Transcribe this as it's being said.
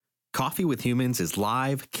Coffee with Humans is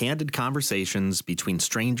live, candid conversations between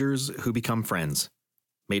strangers who become friends,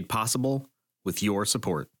 made possible with your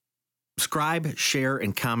support. Subscribe, share,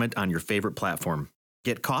 and comment on your favorite platform.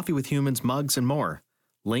 Get Coffee with Humans mugs and more.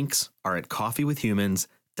 Links are at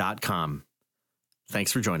coffeewithhumans.com.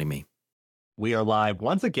 Thanks for joining me. We are live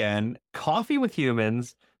once again, Coffee with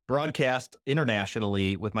Humans, broadcast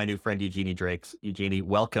internationally with my new friend, Eugenie Drakes. Eugenie,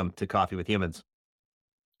 welcome to Coffee with Humans.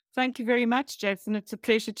 Thank you very much, Jason. It's a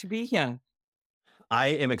pleasure to be here. I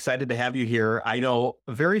am excited to have you here. I know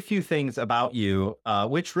very few things about you,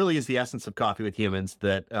 which really is the essence of Coffee with Humans,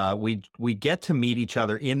 that we get to meet each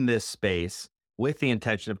other in this space with the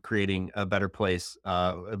intention of creating a better place,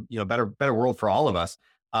 better world for all of us.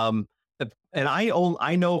 And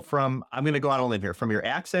I know from, I'm going to go out on a limb here, from your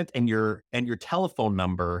accent and your telephone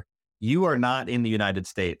number, you are not in the United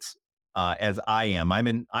States as I am.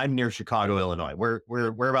 I'm near Chicago, Illinois.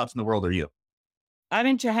 Whereabouts in the world are you? I'm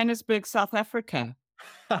in Johannesburg, South Africa.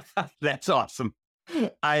 That's awesome.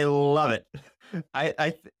 I love it.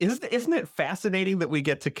 Isn't it fascinating that we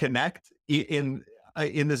get to connect in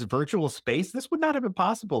this virtual space? This would not have been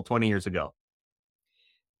possible 20 years ago.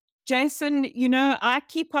 Jason, I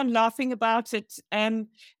keep on laughing about it.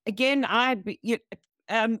 Again,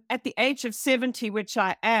 at the age of 70, which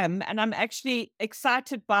I am, and I'm actually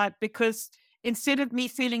excited by it because instead of me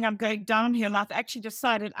feeling I'm going downhill, I've actually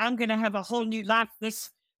decided I'm going to have a whole new life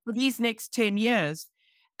for these next 10 years.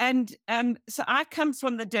 And so I come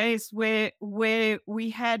from the days where we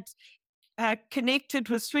had connected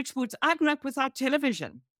with switchboards. I grew up without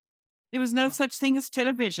television. There was no such thing as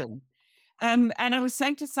television. And I was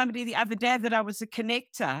saying to somebody the other day that I was a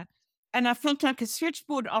connector and I felt like a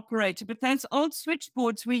switchboard operator, but those old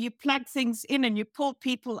switchboards where you plug things in and you pull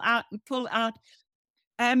people out and pull out.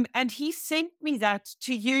 And he sent me that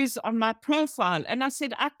to use on my profile. And I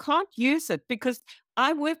said, I can't use it because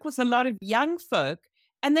I work with a lot of young folk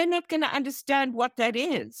and they're not going to understand what that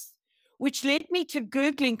is, which led me to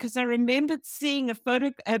Googling because I remembered seeing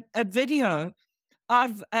a video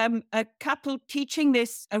of a couple teaching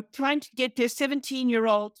this, trying to get their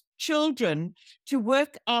 17-year-old children to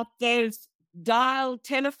work out those dial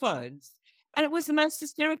telephones. And it was the most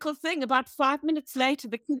hysterical thing. About 5 minutes later,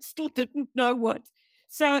 the kids still didn't know what.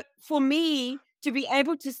 So for me to be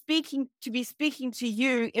able to be speaking to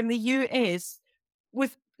you in the US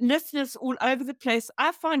with listeners all over the place,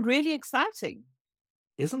 I find really exciting.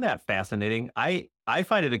 Isn't that fascinating? I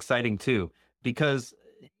find it exciting too, because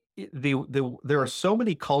there are so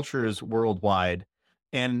many cultures worldwide,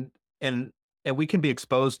 and we can be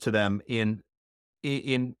exposed to them in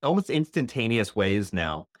almost instantaneous ways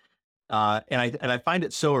now. And I find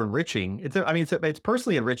it so enriching. It's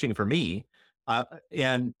personally enriching for me.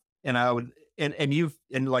 And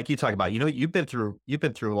like you talk about, you've been through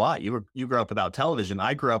a lot. You grew up without television.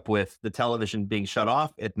 I grew up with the television being shut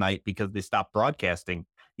off at night because they stopped broadcasting,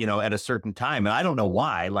 at a certain time. And I don't know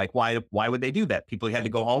why. Like, why would they do that? People had to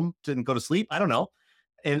go home, didn't go to sleep. I don't know.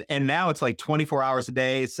 And now it's like 24 hours a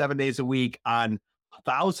day, 7 days a week on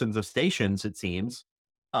thousands of stations, it seems.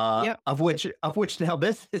 Yep. Of which now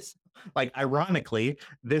this is, like, ironically,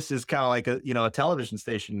 this is kind of like a television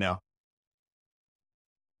station now.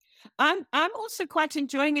 I'm also quite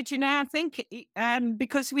enjoying it. I think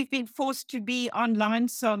because we've been forced to be online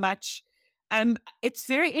so much, it's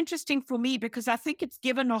very interesting for me because I think it's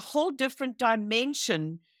given a whole different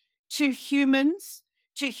dimension to humans,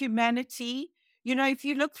 to humanity. If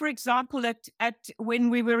you look, for example, at when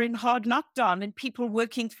we were in hard lockdown and people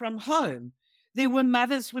working from home, there were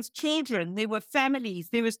mothers with children, there were families,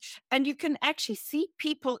 and you can actually see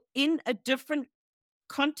people in a different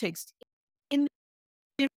context, in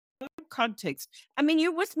their own context. I mean,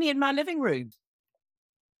 you're with me in my living room.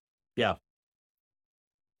 Yeah.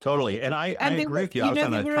 Totally. And I agree with you. I was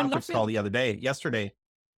on a conference call yesterday.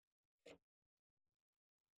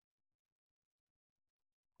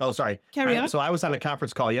 Oh, sorry. Carry on. So I was on a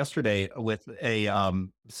conference call yesterday with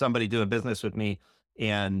somebody doing business with me,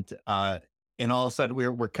 and all of a sudden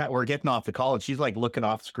we're getting off the call, and she's like looking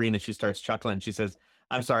off screen, and she starts chuckling. And she says,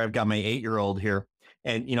 "I'm sorry, I've got my 8-year-old here,"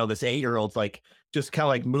 and this 8-year-old's like just kind of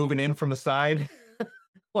like moving in from the side.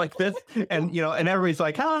 Like this, and and everybody's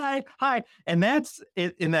like, hi, and that's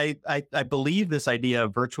it. And I believe this idea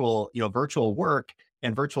of virtual work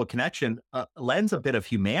and virtual connection lends a bit of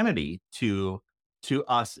humanity to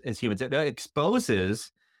us as humans. It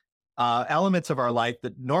exposes elements of our life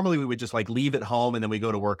that normally we would just like leave at home, and then we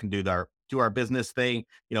go to work and do our business thing,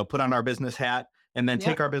 put on our business hat, and then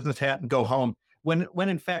take our business hat and go home. When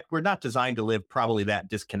in fact we're not designed to live probably that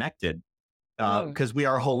disconnected. Because we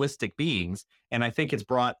are holistic beings. And I think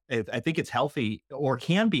it's healthy, or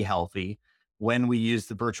can be healthy, when we use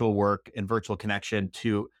the virtual work and virtual connection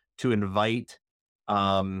to invite,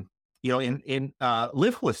 live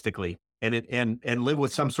holistically and live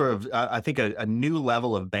with some sort of, I think, a new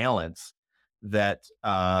level of balance that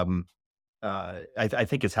I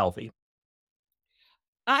think is healthy.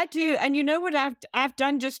 I do. And you know what I've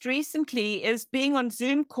done just recently is being on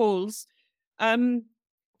Zoom calls. Um,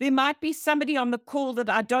 there might be somebody on the call that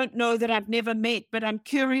I don't know, that I've never met, but I'm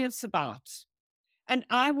curious about. And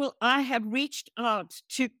I have reached out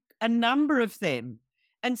to a number of them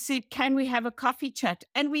and said, can we have a coffee chat?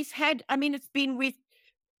 And we've had, I mean, it's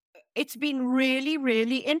been really,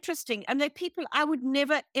 really interesting. And they're people I would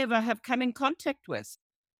never, ever have come in contact with.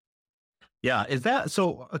 Yeah. Is that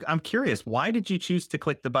so? I'm curious. Why did you choose to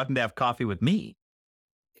click the button to have coffee with me?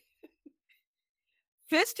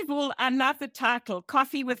 First of all, I love the title,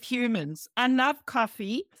 Coffee with Humans. I love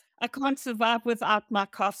coffee. I can't survive without my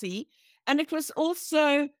coffee. And it was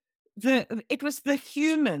also the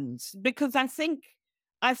humans, because I think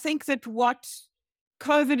that what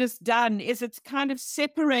COVID has done is it's kind of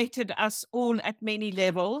separated us all at many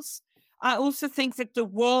levels. I also think that the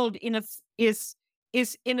world is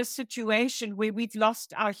in a situation where we've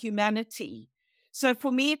lost our humanity. So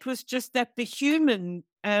for me, it was just that the human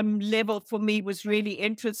level for me was really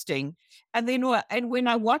interesting. And then, and when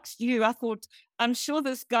I watched you, I thought, I'm sure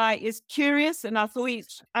this guy is curious, and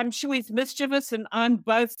I'm sure he's mischievous, and I'm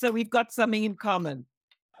both. So we've got something in common.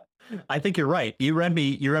 I think you're right. You read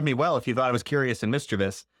me well if you thought I was curious and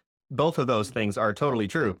mischievous. Both of those things are totally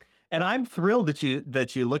true. And I'm thrilled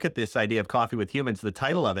that you look at this idea of coffee with humans, the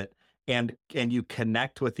title of it, and you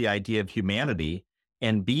connect with the idea of humanity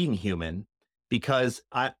and being human, because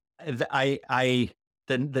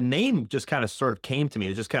the name just kind of sort of came to me.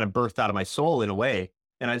 It just kind of birthed out of my soul in a way.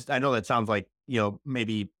 And I know that sounds like,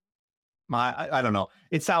 maybe I don't know.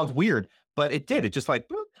 It sounds weird, but it did. It just like,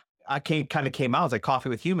 boop, kind of came out as like coffee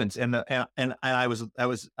with humans. And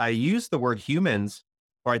I used the word humans,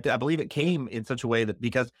 or I believe it came in such a way that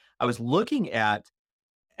because I was looking at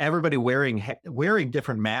everybody wearing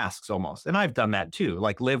different masks almost. And I've done that too,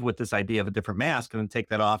 like live with this idea of a different mask and then take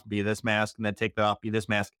that off, be this mask, and then take that off, be this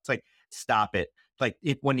mask. It's like, stop it. Like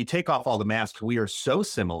when you take off all the masks, we are so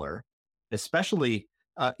similar, especially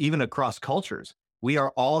even across cultures. We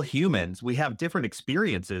are all humans. We have different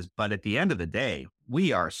experiences, but at the end of the day,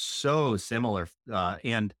 we are so similar.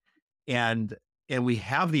 And we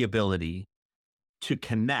have the ability to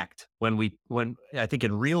connect when I think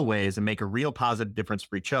in real ways and make a real positive difference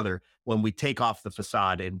for each other when we take off the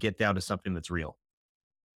facade and get down to something that's real.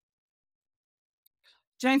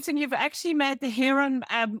 Jameson, you've actually made the hair on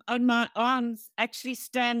my arms actually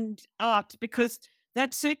stand out, because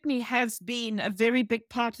that certainly has been a very big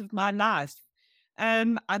part of my life.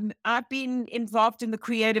 I've been involved in the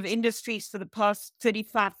creative industries for the past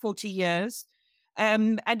 35, 40 years.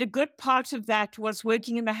 And a good part of that was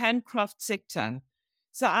working in the handcraft sector.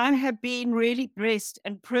 So I have been really blessed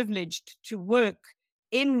and privileged to work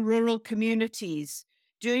in rural communities,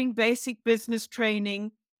 doing basic business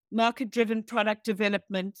training, market-driven product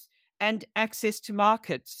development, and access to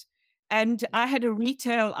markets. And I had a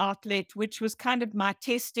retail outlet, which was kind of my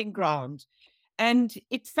testing ground. And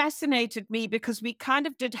it fascinated me because we kind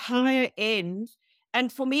of did higher end.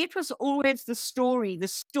 And for me, it was always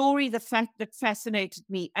the fact that fascinated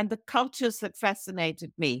me, and the cultures that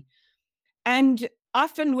fascinated me. And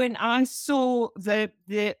often when I saw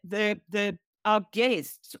our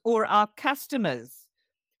guests or our customers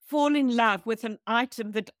fall in love with an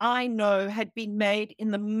item that I know had been made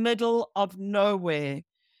in the middle of nowhere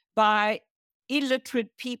by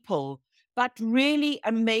illiterate people, but really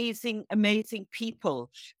amazing, amazing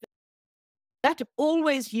people, that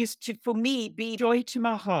always used to, for me, be joy to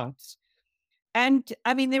my heart. And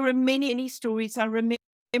I mean, there are many, many stories. I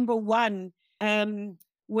remember one when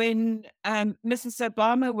Mrs.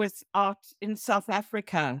 Obama was out in South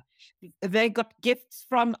Africa. They got gifts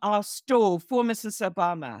from our store for Mrs.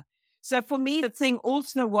 Obama. So for me, the thing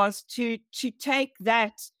also was to take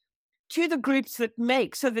that to the groups that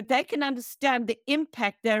make, so that they can understand the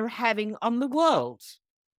impact they're having on the world.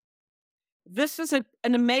 This was an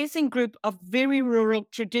amazing group of very rural,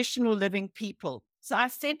 traditional living people. So I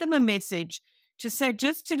sent them a message to say,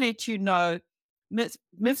 just to let you know, Mrs.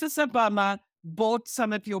 Obama bought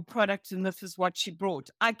some of your products and this is what she brought.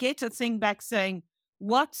 I get a thing back saying,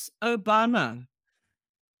 what's Obama?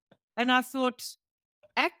 And I thought,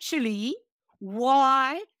 actually,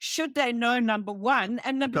 why should they know, number one?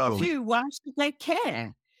 And number Totally. two, why should they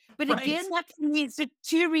care? But Right. again, that means the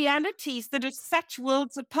two realities that are such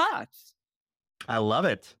worlds apart. I love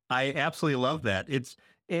it. I absolutely love that.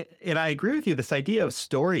 And I agree with you. This idea of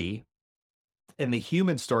story and the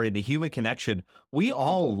human story, the human connection, we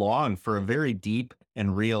all long for a very deep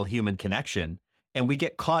and real human connection. And we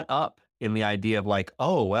get caught up in the idea of like,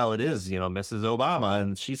 oh, well, it is, Mrs. Obama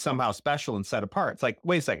and she's somehow special and set apart. It's like,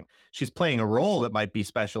 wait a second, she's playing a role that might be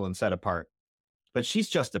special and set apart, but she's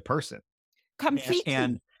just a person. Completely.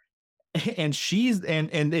 And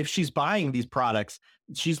and if she's buying these products,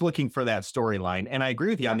 she's looking for that storyline. And I agree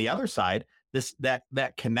with you on the other side,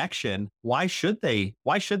 that connection. Why should they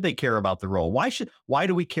care about the role? Why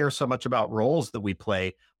do we care so much about roles that we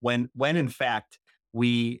play when in fact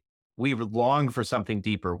we long for something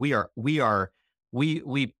deeper? We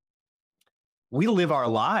live our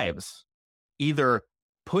lives either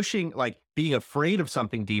pushing, like being afraid of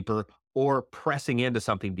something deeper or pressing into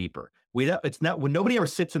something deeper. It's not, when nobody ever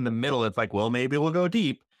sits in the middle, it's like, well, maybe we'll go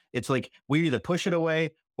deep. It's like we either push it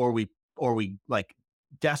away or we like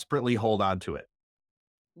desperately hold on to it.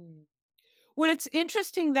 Mm. Well, it's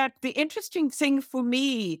interesting that the interesting thing for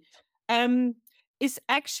me is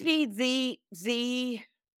actually the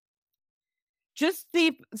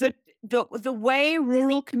way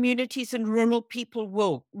rural communities and rural people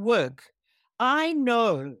will work. I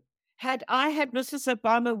know had I had Mrs.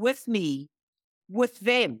 Obama with me, with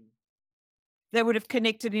them, they would have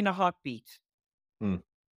connected in a heartbeat. Hmm.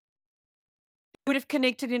 Would have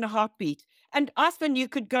connected in a heartbeat. And often you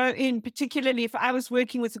could go in, particularly if I was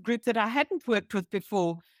working with a group that I hadn't worked with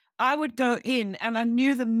before, I would go in and I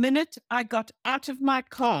knew the minute I got out of my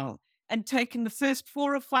car and taken the first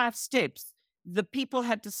 4 or 5 steps, the people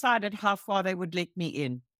had decided how far they would let me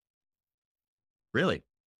in. Really?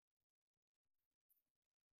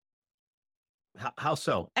 How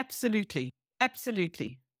so? Absolutely.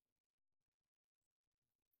 Absolutely.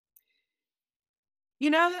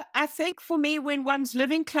 I think for me, when one's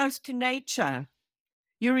living close to nature,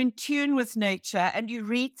 you're in tune with nature and you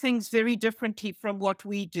read things very differently from what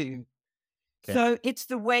we do. Okay. So it's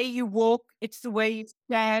the way you walk, it's the way you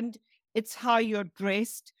stand, it's how you're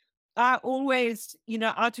dressed. I always,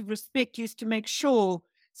 out of respect, used to make sure.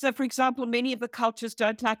 So, for example, many of the cultures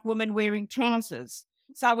don't like women wearing trousers.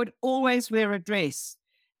 So I would always wear a dress.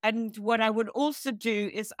 And what I would also do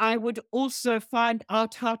is I would also find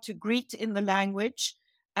out how to greet in the language,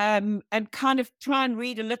 and kind of try and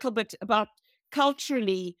read a little bit about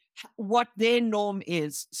culturally what their norm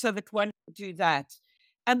is so that one would do that.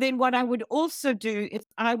 And then what I would also do is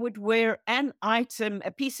I would wear an item, a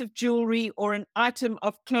piece of jewelry or an item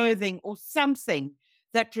of clothing or something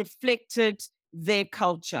that reflected their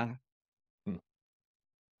culture. Hmm.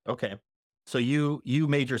 Okay. So you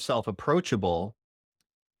made yourself approachable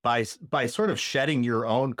by sort of shedding your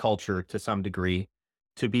own culture to some degree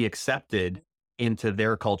to be accepted into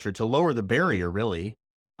their culture, to lower the barrier really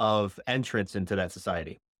of entrance into that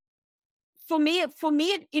society. For me,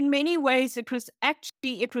 in many ways, it was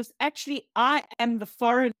actually, I am the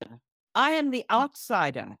foreigner. I am the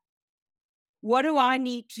outsider. What do I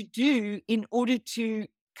need to do in order to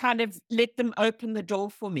kind of let them open the door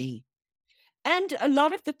for me? And a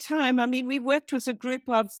lot of the time, I mean, we worked with a group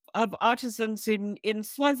of artisans in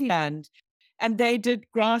Swaziland, and they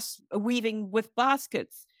did grass weaving with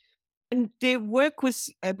baskets. And their work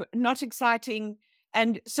was not exciting.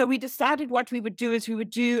 And so we decided what we would do is we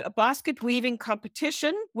would do a basket weaving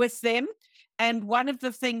competition with them. And one of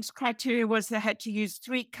the criteria was they had to use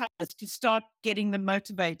 3 colors to start getting them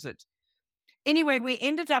motivated. Anyway, we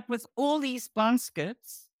ended up with all these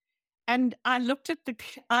baskets. And I looked at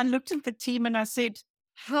the team and I said,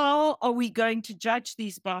 how are we going to judge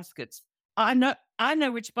these baskets? I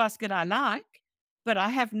know which basket I like, but I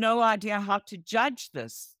have no idea how to judge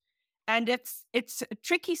this. And it's a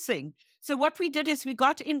tricky thing. So what we did is we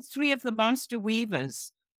got in 3 of the master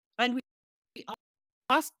weavers and we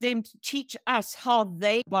asked them to teach us how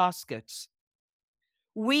they baskets.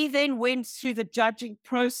 We then went through the judging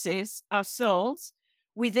process ourselves.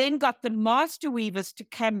 We then got the master weavers to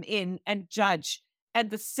come in and judge, and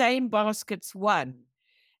the same baskets won.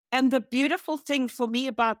 And the beautiful thing for me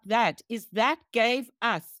about that is that gave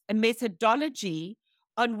us a methodology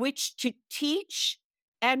on which to teach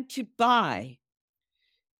and to buy.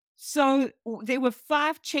 So there were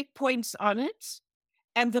 5 checkpoints on it,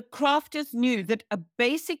 and the crafters knew that a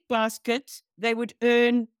basic basket, they would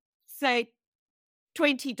earn, say,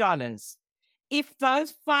 $20. If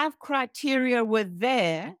those 5 criteria were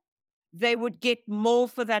there, they would get more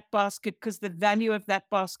for that basket because the value of that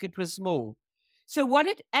basket was more. So what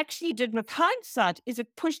it actually did with hindsight is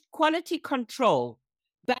it pushed quality control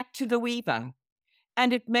back to the weaver,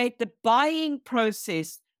 and it made the buying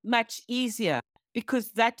process much easier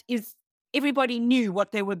because everybody knew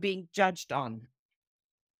what they were being judged on.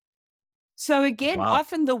 So again, Wow.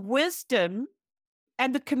 often the wisdom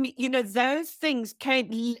and those things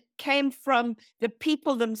came from the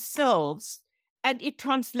people themselves, and it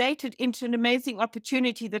translated into an amazing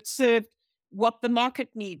opportunity that served what the market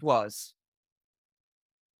need was.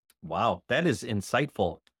 Wow, that is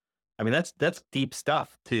insightful. I mean, that's deep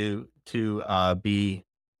stuff to be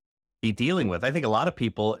dealing with. I think a lot of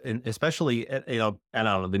people, and especially I don't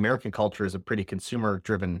know, the American culture is a pretty consumer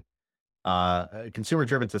driven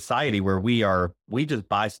society where we just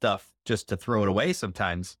buy stuff just to throw it away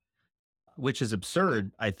sometimes, which is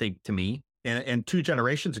absurd, I think, to me. And 2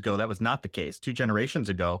 generations ago, that was not the case. 2 generations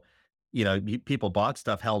ago, people bought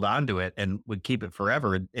stuff, held on to it, and would keep it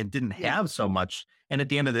forever, and didn't Yeah. have so much. And at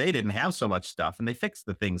the end of the day, didn't have so much stuff, and they fixed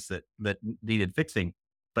the things that needed fixing.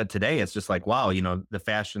 But today, it's just like, wow,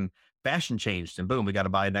 the fashion changed, and boom, we got to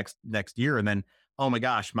buy next year, and then oh my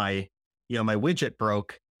gosh, my widget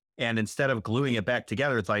broke, and instead of gluing it back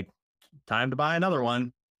together, it's like time to buy another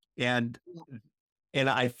one, and and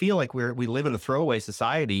I feel like we live in a throwaway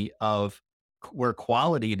society of where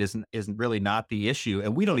quality isn't really not the issue,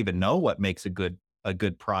 and we don't even know what makes a good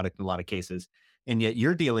product in a lot of cases. And yet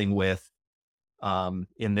you're dealing with,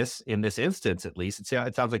 in this instance, at least,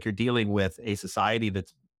 it sounds like you're dealing with a society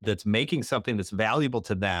that's making something that's valuable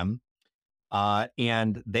to them,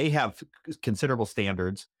 and they have considerable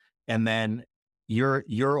standards, and then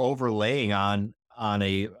you're overlaying on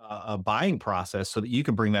a buying process so that you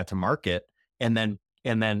can bring that to market, and then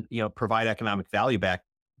provide economic value back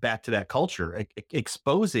to that culture,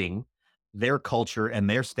 exposing their culture and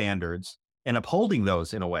their standards and upholding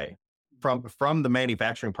those in a way from the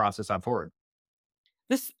manufacturing process on forward.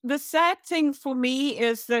 The sad thing for me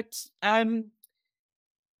is that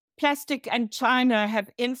plastic and China have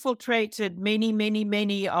infiltrated many, many,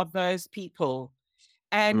 many of those people.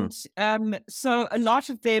 Mm. And so a lot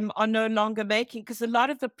of them are no longer making, because a lot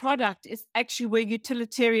of the product is actually were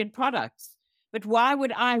utilitarian products. But why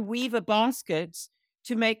would I weave a basket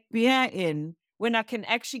to make beer in when I can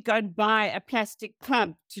actually go and buy a plastic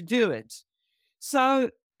pump to do it?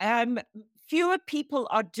 So fewer people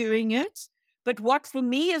are doing it. But what for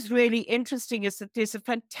me is really interesting is that there's a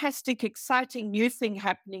fantastic, exciting new thing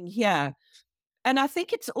happening here. And I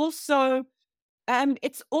think it's also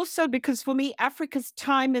because for me, Africa's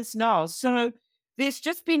time is now. So there's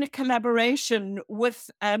just been a collaboration with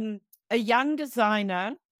a young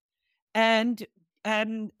designer and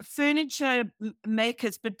furniture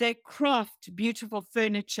makers, but they craft beautiful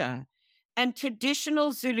furniture, and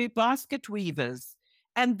traditional Zulu basket weavers.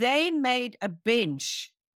 And they made a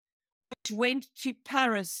bench which went to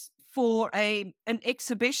Paris for an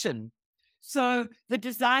exhibition. So the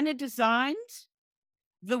designer designed,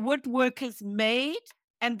 the woodworkers made,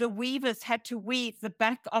 and the weavers had to weave the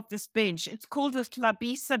back of this bench. It's called the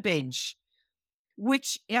Tlabisa bench,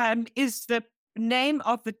 which is the name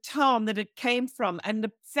of the town that it came from, and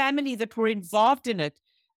the family that were involved in it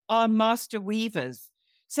are master weavers.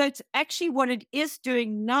 So it's actually what it is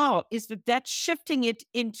doing now is that's shifting it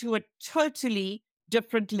into a totally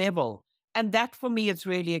different level. And that for me is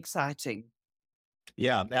really exciting.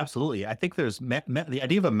 Yeah, absolutely. I think there's the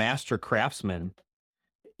idea of a master craftsman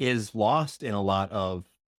is lost in a lot of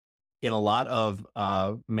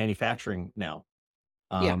manufacturing now.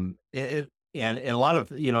 Yeah. And a lot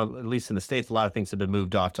of, at least in the States, a lot of things have been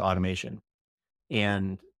moved off to automation.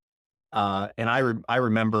 And I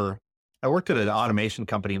remember I worked at an automation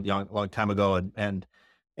company a long time ago, and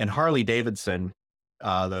Harley Davidson,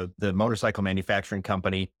 the motorcycle manufacturing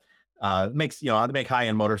company, makes, they make high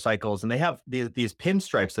end motorcycles, and they have these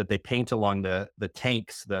pinstripes that they paint along the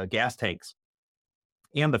tanks, the gas tanks,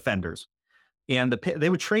 and the fenders. And they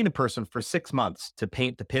would train a person for 6 months to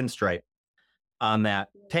paint the pinstripe on that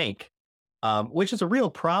tank, which is a real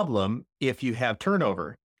problem if you have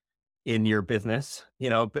turnover in your business,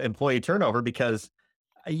 employee turnover, because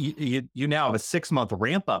you now have a 6 month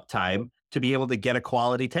ramp up time to be able to get a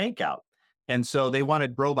quality tank out. And so they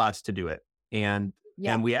wanted robots to do it. And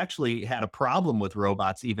Yeah. and we actually had a problem with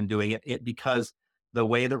robots even doing it because the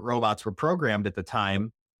way that robots were programmed at the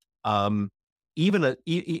time, um, even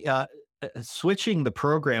switching the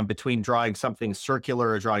program between drawing something circular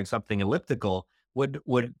or drawing something elliptical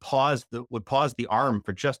would pause the arm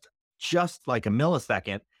for just like a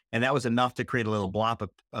millisecond, and that was enough to create a little blob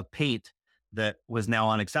of paint that was now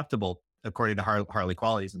unacceptable according to Harley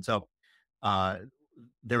qualities. And so uh,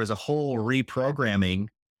 there was a whole reprogramming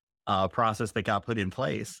process that got put in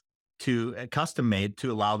place to custom made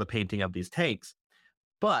to allow the painting of these tanks.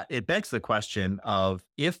 But it begs the question of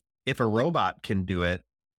if a robot can do it,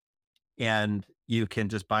 and you can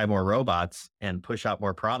just buy more robots and push out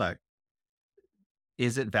more product,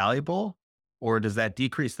 is it valuable? or does that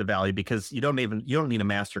decrease the value because you don't need a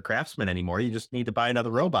master craftsman anymore. You just need to buy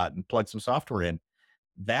another robot and plug some software in.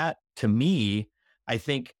 That to me, I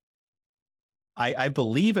think I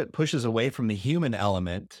believe it pushes away from the human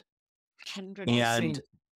element, and 100%.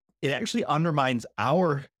 it actually undermines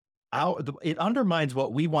it undermines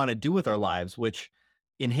what we want to do with our lives, which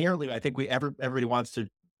inherently I think everybody wants to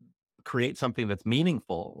create something that's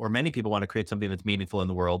meaningful, or many people want to create something that's meaningful in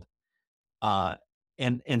the world, uh,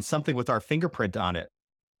 and something with our fingerprint on it,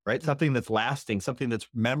 right? Mm. Something that's lasting, something that's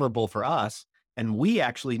memorable for us, and we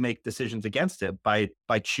actually make decisions against it by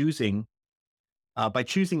choosing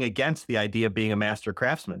against the idea of being a master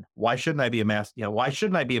craftsman. Why shouldn't I be a master? Why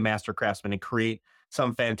shouldn't I be a master craftsman and create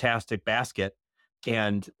some fantastic basket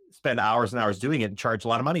and spend hours and hours doing it and charge a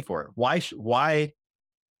lot of money for it? Why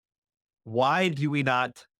do we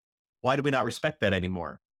not? Why do we not respect that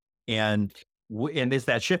anymore? And and is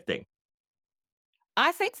that shifting?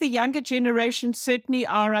 I think the younger generation certainly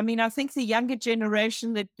are. I mean, I think the younger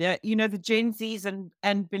generation that the Gen Zs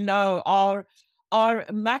and below are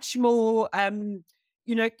much more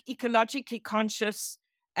ecologically conscious.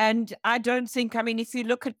 And I don't think, I mean, if you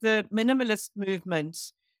look at the minimalist movement,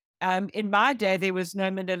 in my day there was no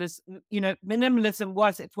minimalism. Minimalism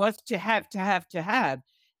was to have, to have, to have,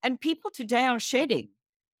 and people today are shedding,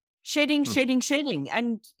 Hmm. shedding, shedding,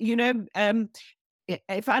 and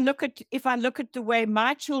if I look at the way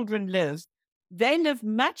my children live, they live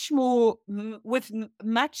much more with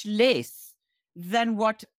much less than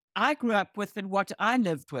what I grew up with and what I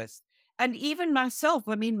lived with. And even myself,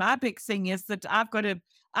 I mean, my big thing is that I've got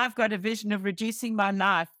a vision of reducing my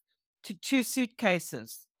life to 2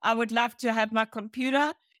 suitcases. I would love to have my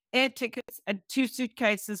computer, air tickets, and 2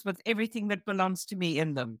 suitcases with everything that belongs to me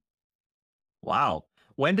in them. Wow.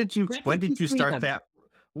 When did you start Freedom. that?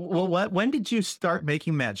 Well, when did you start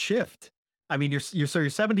making that shift? I mean, you're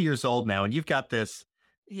 70 years old now, and you've got this.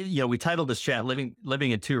 We titled this chat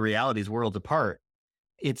 "Living in Two Realities, Worlds Apart."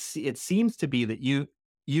 It seems to be that you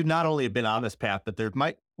not only have been on this path, but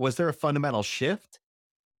was there a fundamental shift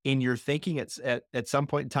in your thinking at some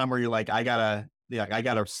point in time where you're like, I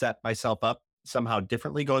gotta set myself up somehow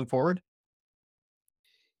differently going forward?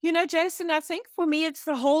 Jason, I think for me, it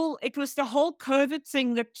was the whole COVID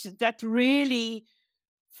thing that really,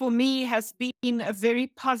 for me, has been a very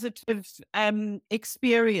positive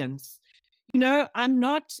experience. I'm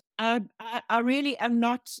not, I really am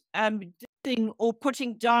not dissing or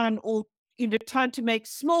putting down or, trying to make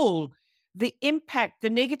small the impact, the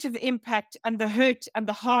negative impact and the hurt and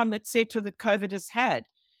the harm, etc., that COVID has had.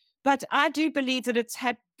 But I do believe that it's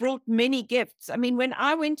had brought many gifts. I mean, when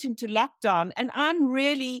I went into lockdown, and I'm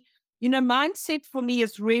really, mindset for me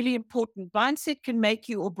is really important. Mindset can make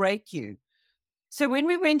you or break you. So when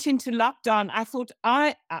we went into lockdown, I thought,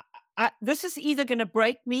 this is either going to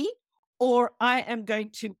break me, or I'm going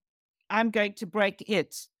to break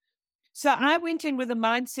it. So I went in with a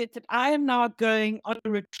mindset that I am now going on a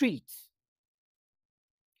retreat,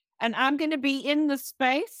 and I'm going to be in the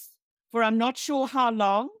space for I'm not sure how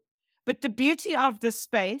long. But the beauty of this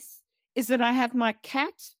space is that I have my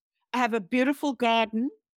cat, I have a beautiful garden,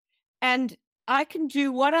 and I can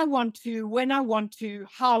do what I want to, when I want to,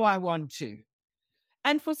 how I want to.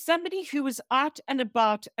 And for somebody who was out and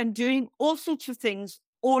about and doing all sorts of things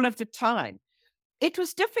all of the time, it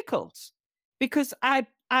was difficult because I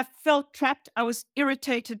felt trapped. I was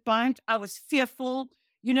irritated by it. I was fearful,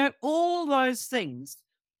 all those things.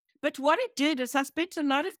 But what it did is I spent a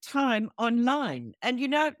lot of time online. And,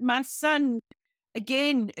 my son,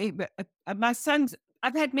 again, my son's,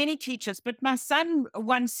 I've had many teachers, but my son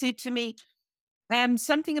once said to me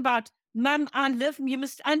something about, Mum, you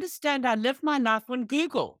must understand, I live my life on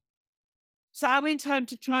Google. So I went home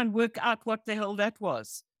to try and work out what the hell that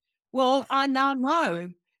was. Well, I now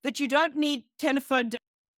know that you don't need telephone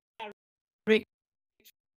directory,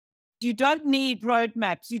 you don't need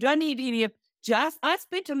roadmaps, you don't need any of just. I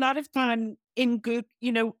spent a lot of time in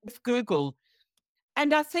Google, with Google,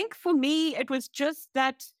 and I think for me it was just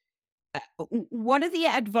that. What are the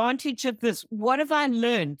advantage of this? What have I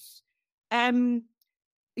learned? Um,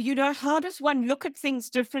 how does one look at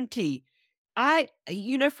things differently?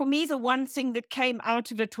 For me, the one thing that came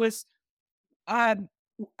out of it was um,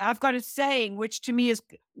 I've got a saying, which to me is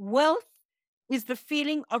wealth is the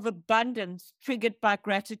feeling of abundance triggered by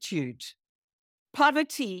gratitude.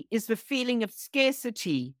 Poverty is the feeling of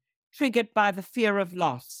scarcity triggered by the fear of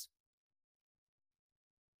loss.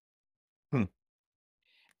 Hmm,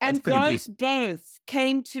 that's And pretty deep. those both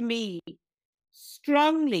came to me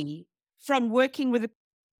strongly from working with a.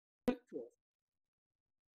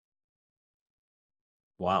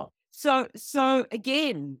 Wow. So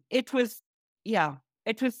again, it was, yeah,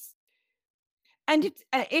 it was. And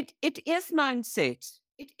it is mindset.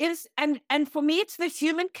 It is, and for me, it's the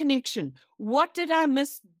human connection. What did I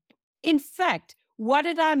miss? In fact, what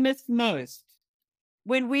did I miss most?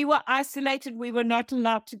 When we were isolated, we were not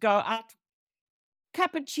allowed to go out.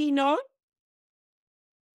 Cappuccino,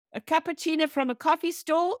 a cappuccino from a coffee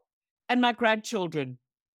store, and my grandchildren.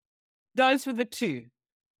 Those were the two.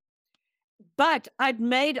 But I'd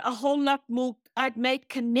made a whole lot more. I'd made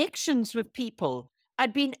connections with people.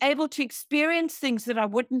 I'd been able to experience things that I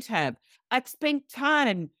wouldn't have. I'd spent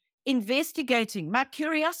time investigating. My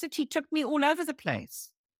curiosity took me all over the place.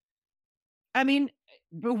 I mean,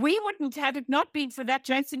 we wouldn't, had it not been for that,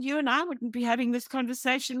 Jason, you and I wouldn't be having this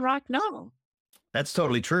conversation right now. That's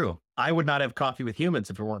totally true. I would not have coffee with humans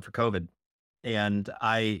if it weren't for COVID. And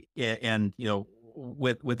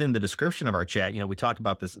within the description of our chat, we talked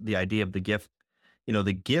about this, the idea of the gift,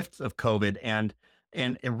 the gift of COVID, and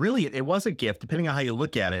really it was a gift, depending on how you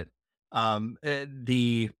look at it.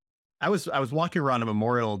 I was walking around a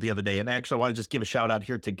memorial the other day, and actually I want to just give a shout out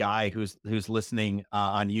here to Guy who's listening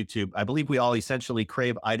on YouTube. I believe we all essentially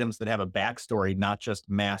crave items that have a backstory, not just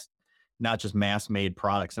mass made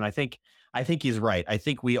products. And I think he's right. I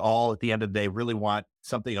think we all, at the end of the day, really want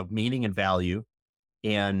something of meaning and value,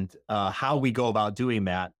 and how we go about doing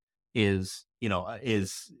that is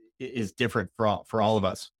different for all of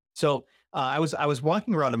us. So I was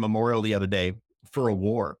walking around a memorial the other day for a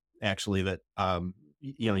war, actually, that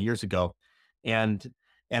years ago, and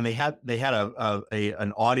they had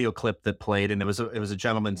an audio clip that played, and it was a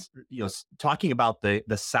gentleman talking about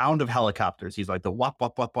the sound of helicopters. He's like, the whop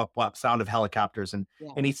whop whop whop whop sound of helicopters, and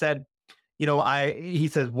Yeah. he said, he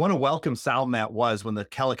says, what a welcome sound that was when the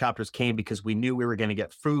helicopters came, because we knew we were going to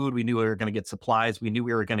get food. We knew we were going to get supplies. We knew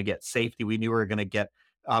we were going to get safety. We knew we were going to get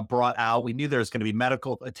brought out. We knew there was going to be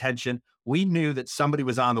medical attention. We knew that somebody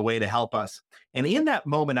was on the way to help us. And in that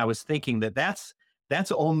moment, I was thinking that that's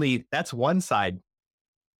one side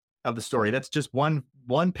of the story. That's just one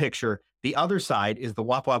picture. The other side is the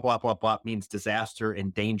wop, wop, wop, wop, wop, means disaster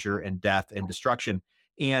and danger and death and destruction.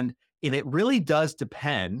 And it really does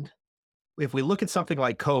depend. If we look at something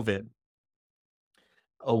like COVID,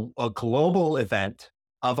 a global event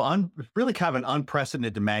of really kind of an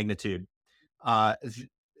unprecedented magnitude,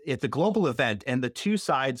 it's a global event, and the two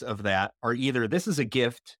sides of that are either this is a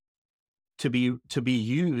gift to be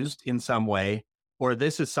used in some way, or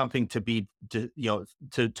this is something to be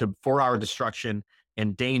for our destruction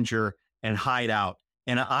and danger and hide out.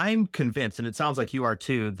 And I'm convinced, and it sounds like you are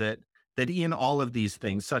too, that in all of these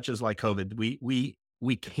things, such as like COVID,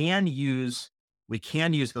 we can use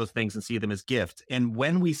those things and see them as gifts. And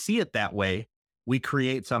when we see it that way, we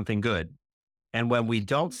create something good. And when we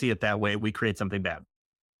don't see it that way, we create something bad.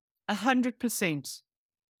 100%.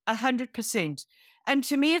 100%. And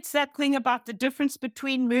to me, it's that thing about the difference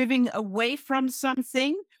between moving away from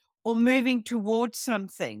something or moving towards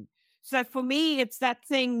something. So for me, it's that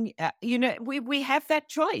thing, we have that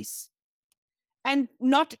choice. And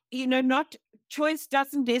not choice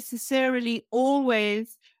doesn't necessarily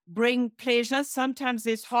always bring pleasure. Sometimes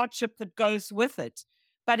there's hardship that goes with it.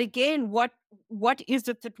 But again, what is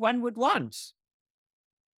it that one would want?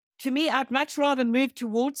 To me, I'd much rather move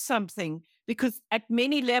towards something, because at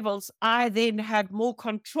many levels, I then have more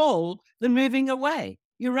control than moving away.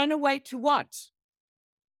 You run away to what?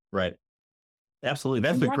 Right. Absolutely.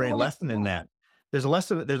 That's a great lesson in that. There's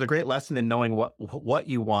a great lesson in knowing what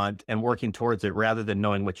you want and working towards it, rather than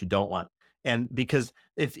knowing what you don't want. And because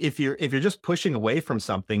if you're just pushing away from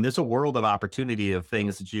something, there's a world of opportunity of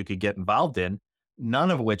things that you could get involved in,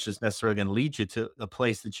 none of which is necessarily going to lead you to a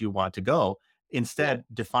place that you want to go. Instead,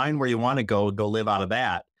 define where you want to go live out of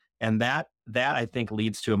that. And that I think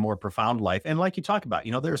leads to a more profound life. And like you talk about,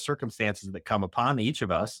 there are circumstances that come upon each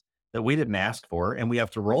of us that we didn't ask for, and we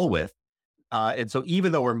have to roll with. And so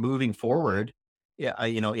even though we're moving forward,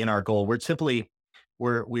 in our goal,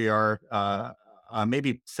 we are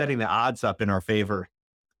maybe setting the odds up in our favor,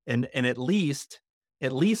 and at least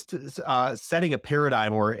setting a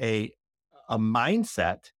paradigm or a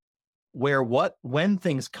mindset where when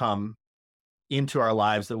things come into our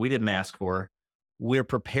lives that we didn't ask for, we're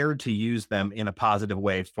prepared to use them in a positive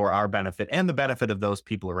way for our benefit and the benefit of those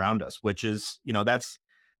people around us, which is, that's,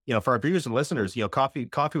 for our viewers and listeners, Coffee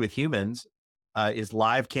with Humans is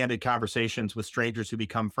live, candid conversations with strangers who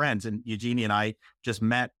become friends. And Eugenie and I just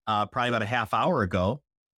met probably about a half hour ago,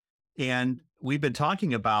 and we've been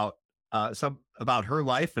talking about about her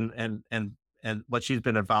life and what she's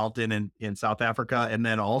been involved in South Africa, and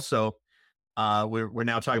then also we're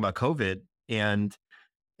now talking about COVID and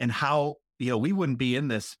how we wouldn't be in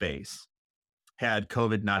this space had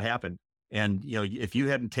COVID not happened. And if you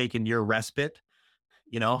hadn't taken your respite,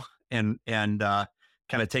 and kind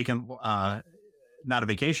of taken not a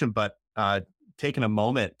vacation, but taken a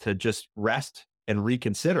moment to just rest and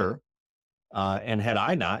reconsider. And had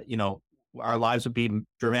I not, our lives would be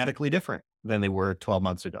dramatically different than they were 12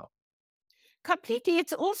 months ago. Completely.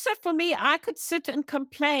 It's also for me, I could sit and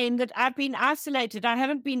complain that I've been isolated. I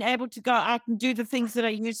haven't been able to go out and do the things that I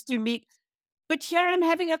used to meet. But here I'm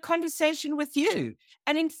having a conversation with you.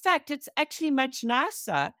 And in fact, it's actually much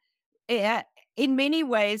nicer uh, in many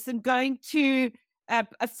ways than going to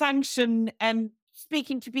a function and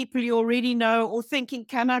speaking to people you already know or thinking,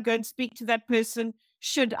 can I go and speak to that person?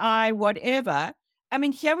 Should I? Whatever. I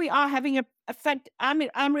mean, here we are having a fun.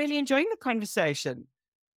 I'm really enjoying the conversation.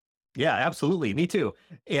 Yeah, absolutely. Me too.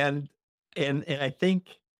 And and I think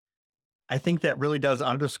that really does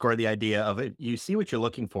underscore the idea of it. You see what you're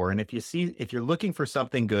looking for. And if you're looking for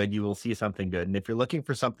something good, you will see something good. And if you're looking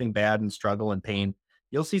for something bad and struggle and pain,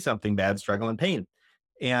 you'll see something bad, struggle and pain.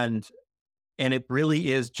 And and it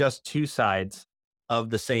really is just two sides of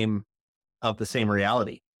the same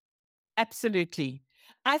reality. Absolutely.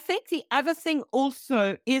 I think the other thing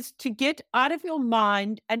also is to get out of your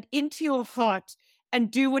mind and into your heart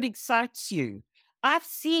and do what excites you. I've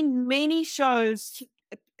seen many shows,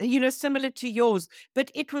 similar to yours,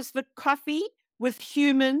 but it was the coffee with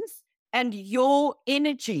humans and your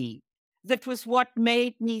energy that was what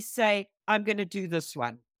made me say, I'm going to do this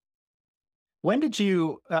one. When did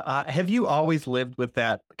you have you always lived with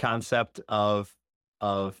that concept of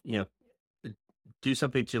do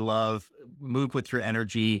something that you love, move with your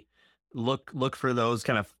energy, look for those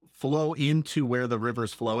kind of flow into where the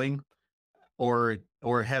river's flowing, or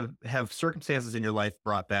have circumstances in your life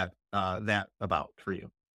brought that about for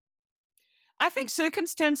you? I think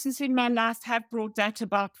circumstances in my life have brought that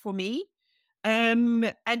about for me.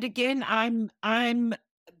 And again, I'm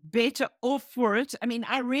better off for it. I mean,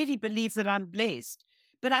 I really believe that I'm blessed.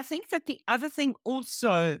 But I think that the other thing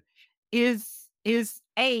also is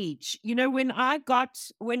age. When I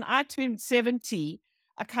turned 70,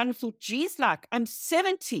 I kind of thought, geez, like I'm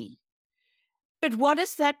 70. But what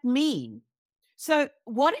does that mean? So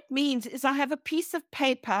what it means is I have a piece of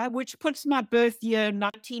paper which puts my birth year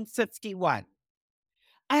 1951.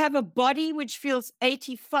 I have a body which feels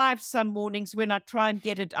 85 some mornings when I try and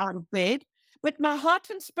get it out of bed, but my heart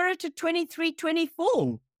and spirit are 23,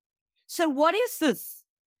 24. So what is this?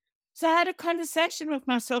 So I had a conversation with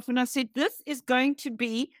myself and I said, this is going to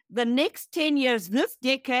be the next 10 years. This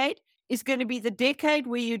decade is going to be the decade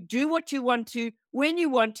where you do what you want to, when you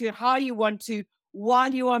want to, how you want to,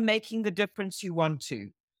 while you are making the difference you want to.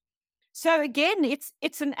 So again,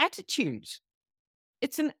 it's an attitude.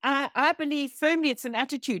 I believe firmly it's an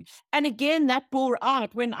attitude. And again, that bore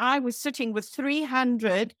out when I was sitting with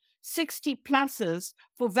 360 pluses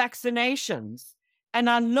for vaccinations. And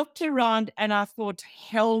I looked around and I thought,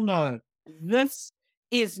 hell no, this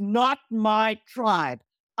is not my tribe.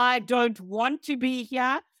 I don't want to be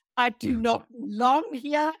here. I do not belong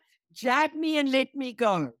here. Jab me and let me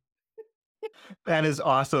go. That is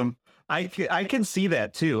awesome. I can see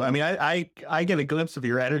that too. I mean, I get a glimpse of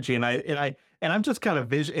your energy, and I'm just kind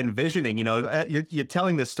of envisioning. You're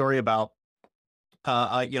telling this story about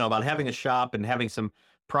about having a shop and having some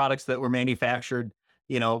products that were manufactured,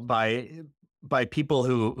 by people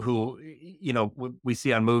who we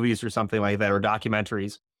see on movies or something like that, or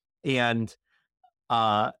documentaries, and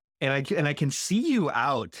and I can see you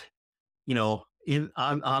out, in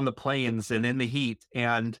on the plains and in the heat,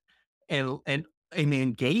 and and and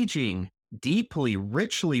engaging deeply,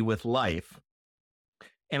 richly with life.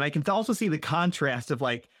 And I can also see the contrast of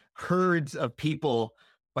like herds of people,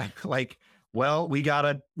 like, well, we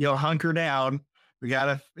gotta, hunker down. We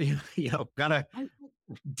gotta, gotta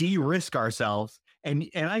de-risk ourselves. And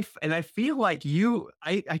I feel like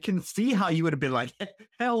I can see how you would have been like,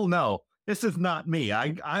 hell no, this is not me. I'm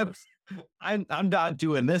not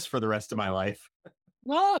doing this for the rest of my life.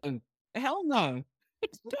 No, hell no.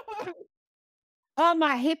 Oh,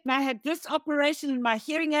 my hip, I had this operation and my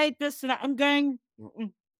hearing aid, this, and I'm going,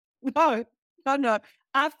 "Mm-mm. No, no, no.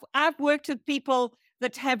 I've worked with people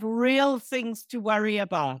that have real things to worry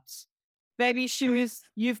about. Baby shoes,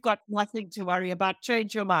 you've got nothing to worry about.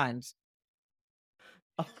 Change your mind.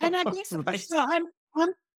 And I guess Right. so I'm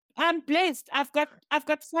I'm blessed. I've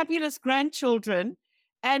got fabulous grandchildren,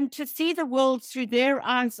 and to see the world through their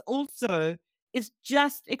eyes also is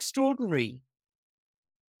just extraordinary.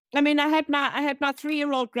 I mean, I had my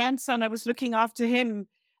 3-year-old grandson. I was looking after him,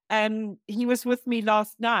 and he was with me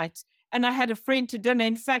last night. And I had a friend to dinner.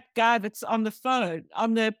 In fact, guy that's on the phone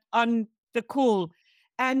on the call,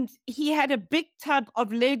 and he had a big tub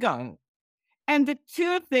of Lego. And the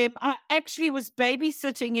two of them, I actually was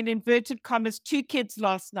babysitting in inverted commas 2 kids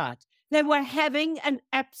last night. They were having an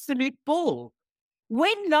absolute ball.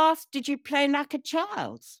 When last did you play like a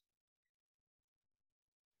child?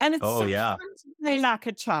 And it's Oh so yeah. fun to play like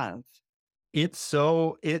a child. It's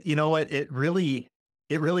so you know what? It really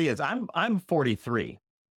is. I'm 43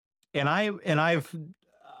 and and I'm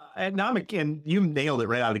and you nailed it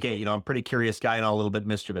right out of the gate. You know, I'm a pretty curious guy and a little bit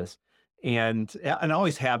mischievous and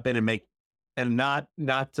always have been and not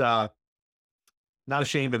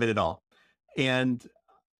ashamed of it at all. And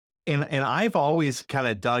and I've always kind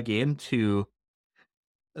of dug into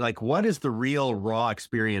like what is the real raw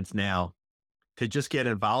experience now to just get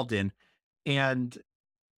involved in. And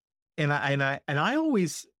I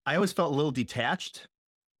always felt a little detached,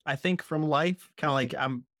 I think, from life. Kind of like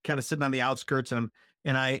I'm kind of sitting on the outskirts and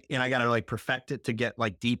I gotta like perfect it to get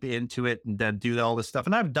like deep into it and then do all this stuff.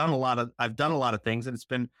 And I've done a lot of things and it's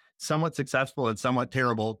been somewhat successful and somewhat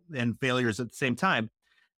terrible and failures at the same time.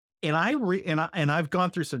 And I've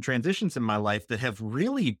gone through some transitions in my life that have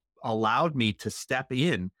really allowed me to step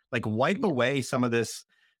in, like wipe away some of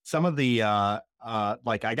the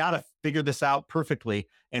like I gotta figure this out perfectly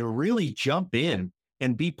and really jump in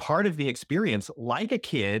and be part of the experience like a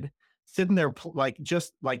kid sitting there like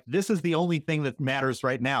just like this is the only thing that matters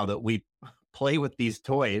right now that we play with these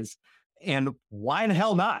toys. And why the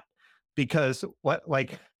hell not? Because what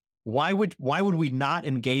like why would we not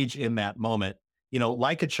engage in that moment, you know,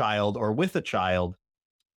 like a child or with a child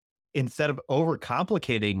instead of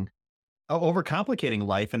overcomplicating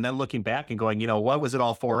life and then looking back and going, you know, what was it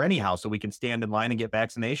all for anyhow? So we can stand in line and get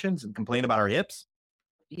vaccinations and complain about our hips.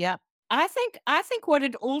 Yeah. I think what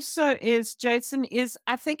it also is, Jason, is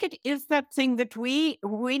I think it is that thing that we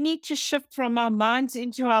need to shift from our minds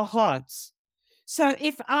into our hearts. So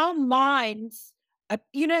if our minds,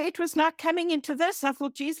 it was like coming into this. I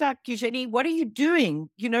thought, geez, like Eugenie, what are you doing?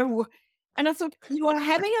 And I thought, you are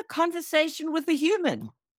having a conversation with a human.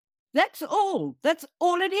 That's all. That's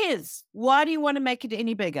all it is. Why do you want to make it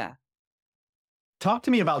any bigger? Talk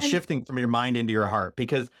to me about And shifting from your mind into your heart,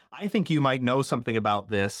 because I think you might know something about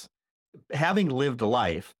this, having lived a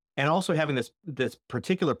life and also having this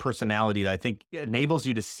particular personality that I think enables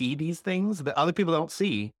you to see these things that other people don't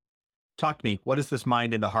see. Talk to me. What is this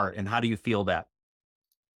mind into heart and how do you feel that?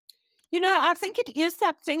 I think it is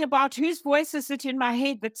that thing about whose voice is it in my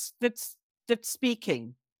head that's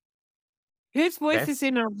speaking. Whose voice Okay. is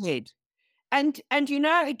in our head? And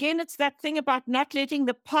again, it's that thing about not letting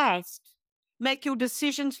the past make your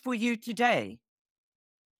decisions for you today.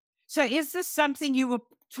 So is this something you were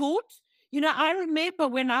taught? I remember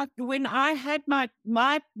when I had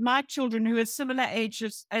my children who are similar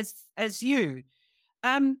ages as you,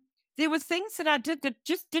 um, there were things that I did that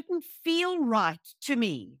just didn't feel right to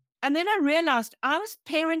me. And then I realized I was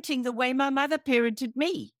parenting the way my mother parented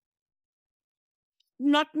me,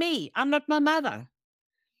 not me. I'm not my mother.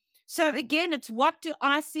 So again, it's what do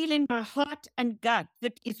I feel in my heart and gut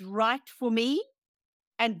that is right for me?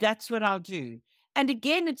 And that's what I'll do. And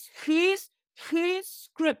again, it's whose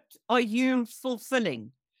script are you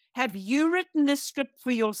fulfilling? Have you written this script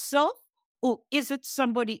for yourself, or is it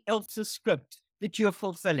somebody else's script that you're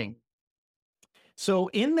fulfilling? So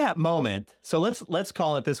in that moment, so let's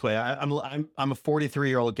call it this way. I'm a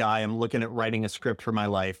 43-year-old guy. I'm looking at writing a script for my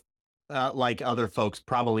life, like other folks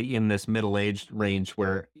probably in this middle-aged range,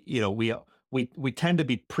 where you know we tend to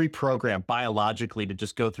be pre-programmed biologically to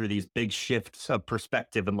just go through these big shifts of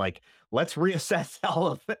perspective and like let's reassess all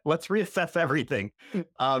of it. Let's reassess everything.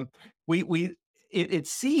 Um, we it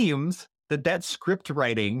seems that script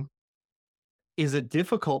writing is a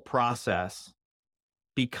difficult process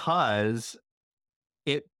because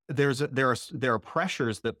there are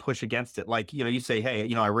pressures that push against it. Like, you know, you say, hey,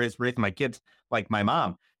 you know, I raised my kids like my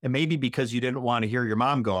mom. And maybe because you didn't want to hear your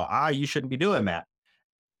mom go, you shouldn't be doing that.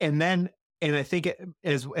 And then, and I think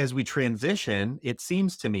as we transition, it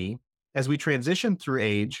seems to me, as we transition through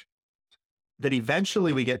age, that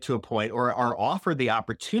eventually we get to a point or are offered the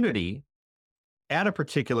opportunity at a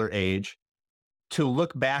particular age to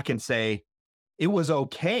look back and say, it was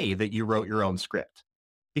okay that you wrote your own script.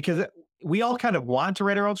 Because we all kind of want to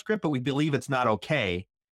write our own script, but we believe it's not okay.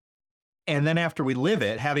 And then after we live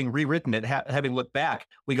it, having rewritten it, having looked back,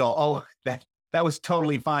 we go, "Oh, that was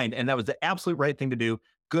totally fine, and that was the absolute right thing to do.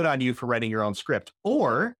 Good on you for writing your own script."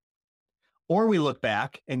 Or we look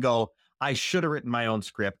back and go, "I should have written my own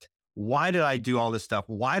script. Why did I do all this stuff?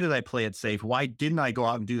 Why did I play it safe? Why didn't I go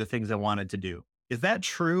out and do the things I wanted to do?" Is that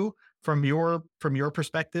true from your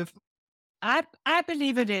perspective? I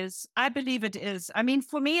believe it is. I believe it is. I mean,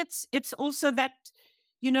 for me, it's also that,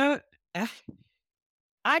 you know, uh,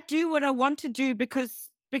 I do what I want to do because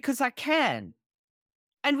I can.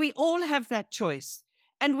 And we all have that choice.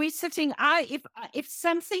 And we're sitting, if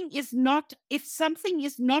something is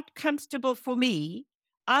not comfortable for me,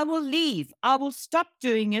 I will leave. I will stop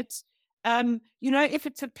doing it. If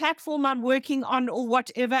it's a platform I'm working on or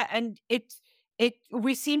whatever, and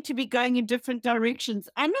we seem to be going in different directions,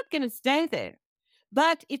 I'm not going to stay there.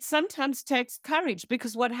 But it sometimes takes courage,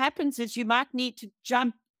 because what happens is you might need to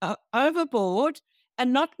jump overboard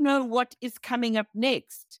and not know what is coming up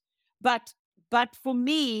next. But for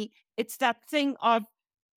me, it's that thing of,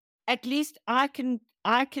 at least I can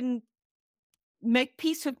make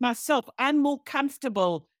peace with myself. I'm more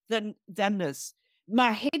comfortable than this.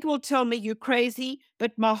 My head will tell me you're crazy,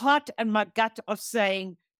 but my heart and my gut are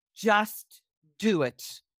saying, just do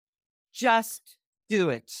it. Just do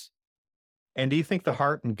it. And do you think the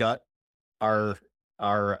heart and gut are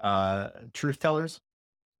truth tellers?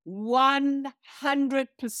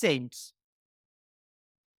 100%.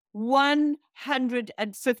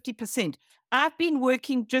 150%. I've been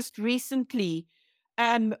working just recently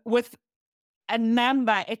with a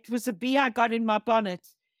number. It was a bee I got in my bonnet,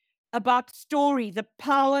 about story, the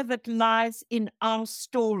power that lies in our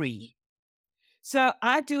story. So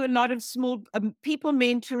I do a lot of small people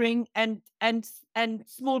mentoring and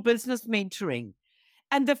small business mentoring.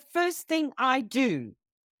 And the first thing I do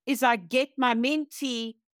is I get my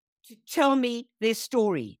mentee to tell me their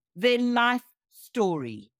story, their life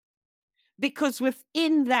story. Because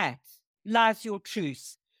within that lies your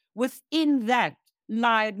truth. Within that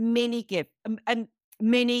lie many gifts and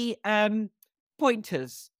many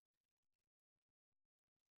pointers.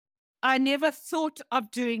 I never thought of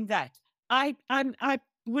doing that. I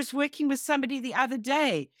was working with somebody the other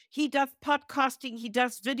day. He does podcasting, he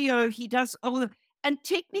does video, he does all of, and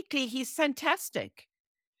technically he's fantastic.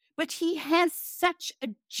 But he has such a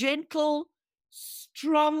gentle,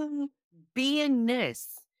 strong beingness.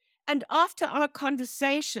 And after our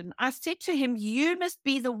conversation, I said to him, you must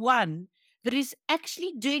be the one that is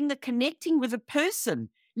actually doing the connecting with a person.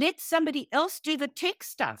 Let somebody else do the tech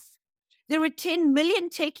stuff. There are 10 million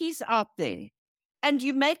techies out there. And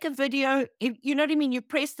you make a video, you know what I mean? You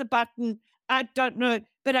press the button. I don't know.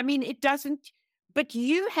 But I mean, it doesn't. But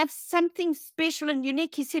you have something special and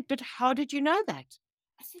unique. He said, but how did you know that?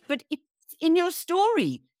 I said, but it's in your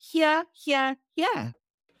story. Here. And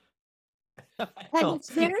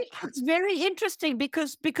it's very interesting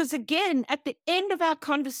because again, at the end of our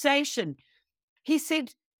conversation, he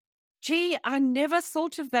said, gee, I never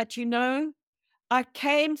thought of that. I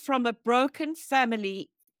came from a broken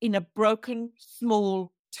family in a broken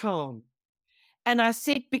small town. And I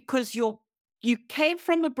said, because you came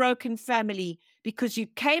from a broken family, because you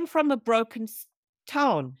came from a broken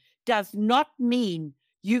town, does not mean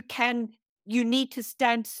you need to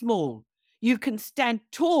stand small. You can stand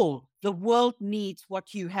tall. The world needs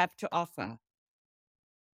what you have to offer.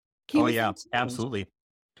 Oh yeah, absolutely.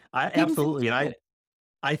 Absolutely. And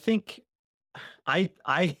I think I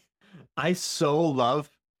so love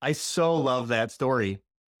that story.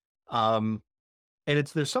 And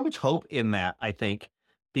there's so much hope in that, I think,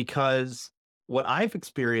 because what I've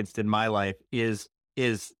experienced in my life is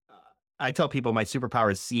I tell people my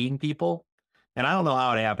superpower is seeing people, and I don't know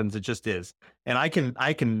how it happens. It just is. And I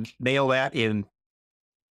can nail that in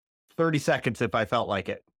 30 seconds if I felt like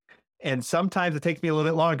it. And sometimes it takes me a little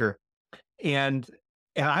bit longer. And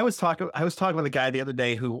I was talking with a guy the other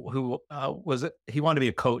day who he wanted to be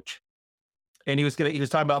a coach, and he was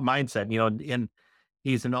talking about mindset, and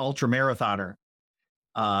he's an ultra marathoner.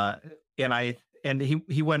 And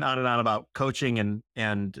he went on and on about coaching and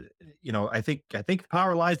I think the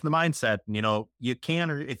power lies in the mindset, and you can,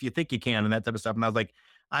 or if you think you can, and that type of stuff. And I was like,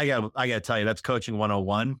 I gotta tell you, that's coaching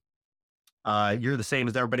 101. You're the same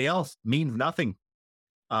as everybody else, means nothing.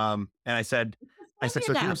 And I said, so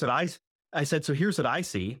here's what I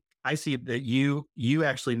see. I see that you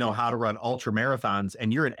actually know how to run ultra marathons,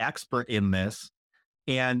 and you're an expert in this.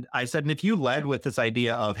 And I said, and if you led with this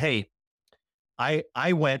idea of, hey, I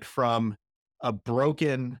went from a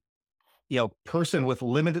broken, person with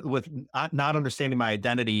not understanding my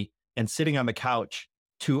identity and sitting on the couch,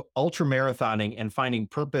 to ultra marathoning and finding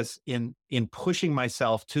purpose in pushing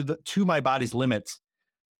myself to my body's limits.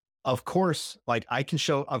 Of course, I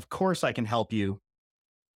can help you,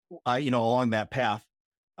 along that path.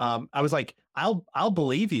 I was like, I'll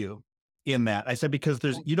believe you in that. I said, because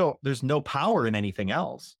there's no power in anything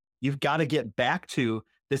else. You've got to get back to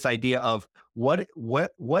this idea of what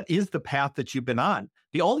is the path that you've been on.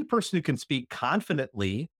 The only person who can speak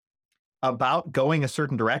confidently about going a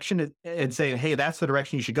certain direction and saying, hey, that's the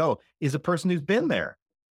direction you should go, is a person who's been there.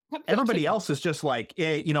 Everybody else is just like,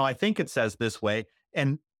 I think it says this way.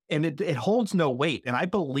 And it holds no weight. And I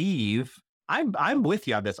believe I'm with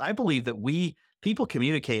you on this. I believe that people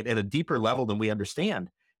communicate at a deeper level than we understand.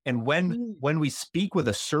 And Mm. when we speak with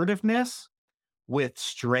assertiveness, with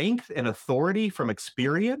strength and authority from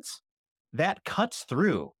experience, that cuts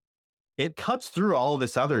through. It cuts through all of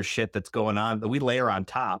this other shit that's going on that we layer on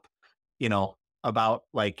top, you know, about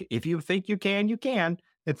like, if you think you can, you can.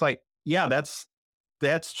 It's like, yeah,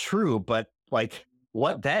 that's true, but like,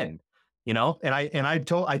 what then? You know, I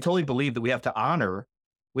totally believe that we have to honor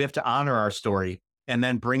our story and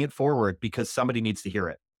then bring it forward because somebody needs to hear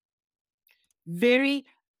it. Very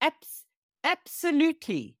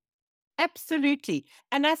absolutely. Absolutely.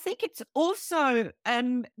 And I think it's also,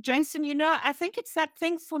 Jason, I think it's that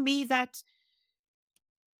thing for me that,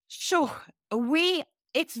 sure,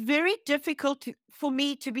 it's very difficult for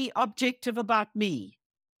me to be objective about me.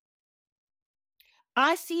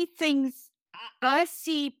 I see things, I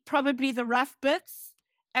see probably the rough bits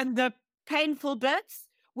and the painful bits,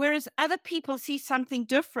 whereas other people see something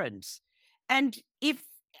different. And if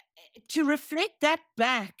to reflect that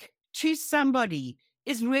back to somebody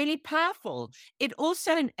is really powerful. It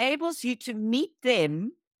also enables you to meet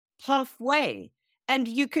them halfway, and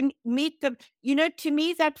you can meet them. To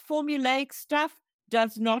me, that formulaic stuff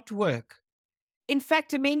does not work. In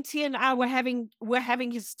fact, Amenti and I were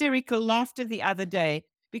having hysterical laughter the other day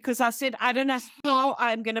because I said, I don't know how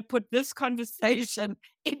I'm going to put this conversation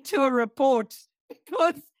into a report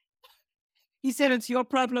because he said, it's your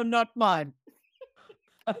problem, not mine.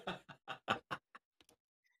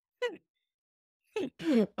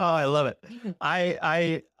 Oh, I love it.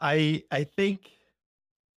 I think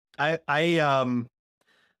I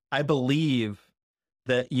I believe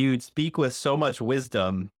that you speak with so much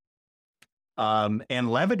wisdom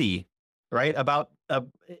and levity, right? About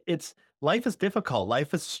it's life is difficult,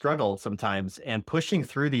 life is struggle sometimes, and pushing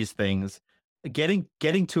through these things, getting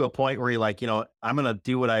to a point where you're like, I'm gonna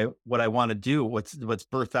do what I want to do, what's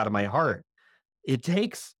birthed out of my heart. It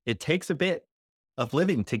takes a bit of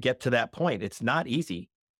living to get to that point. It's not easy.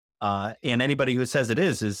 And anybody who says it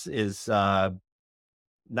is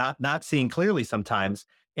not seeing clearly sometimes.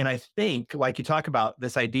 And I think, like you talk about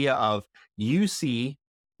this idea of you see,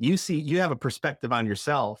 you have a perspective on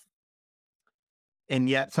yourself, and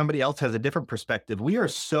yet somebody else has a different perspective. We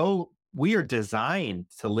are designed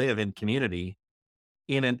to live in community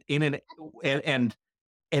and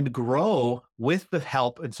and grow with the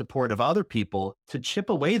help and support of other people to chip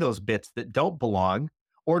away those bits that don't belong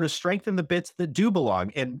or to strengthen the bits that do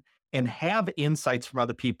belong and have insights from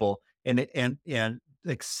other people and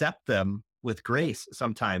accept them with grace.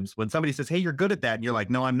 Sometimes when somebody says, hey, you're good at that, and you're like,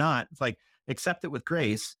 no, I'm not, it's like, accept it with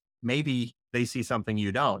grace. Maybe they see something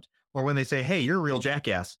you don't. Or when they say, hey, you're a real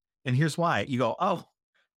jackass and here's why, you go, oh,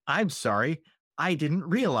 I'm sorry, I didn't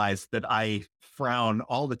realize that I frown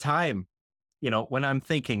all the time, when I'm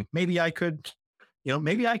thinking maybe I could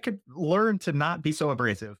learn to not be so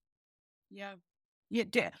abrasive. Yeah.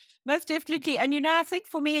 Yeah, most definitely. And I think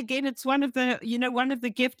for me again, it's one of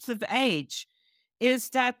the gifts of age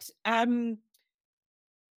is that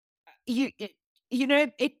you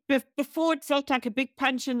it, before it felt like a big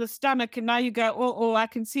punch in the stomach, and now you go, oh, I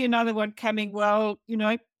can see another one coming. Well,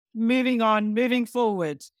 moving on, moving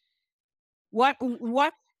forward. What?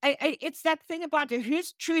 It's that thing about it.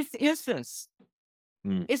 Whose truth is this?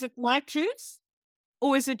 Mm. Is it my truth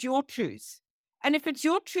or is it your truth? And if it's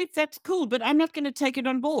your truth, that's cool, but I'm not going to take it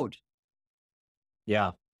on board.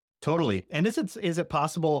 Yeah, totally. And is it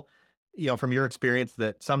possible, from your experience,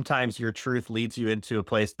 that sometimes your truth leads you into a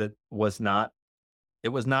place that was not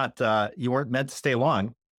you weren't meant to stay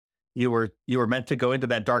long. You were meant to go into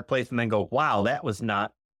that dark place and then go, wow, that was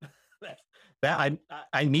not that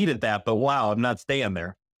I needed that, but wow, I'm not staying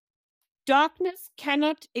there. Darkness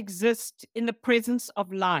cannot exist in the presence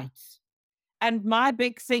of light. And my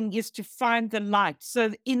big thing is to find the light.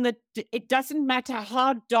 So it doesn't matter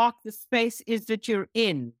how dark the space is that you're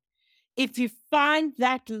in. If you find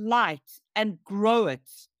that light and grow it,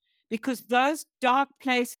 because those dark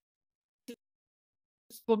places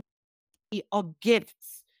for me are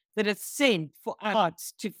gifts that are sent for our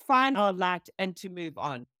hearts to find our light and to move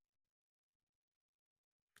on.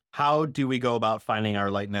 How do we go about finding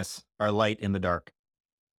our light in the dark?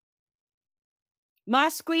 My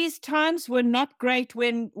squeeze times were not great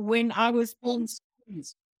when I was on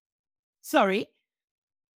squeeze. Sorry.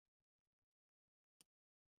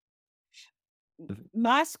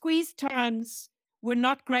 My squeeze times were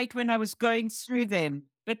not great when I was going through them,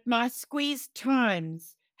 but my squeeze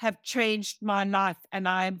times have changed my life and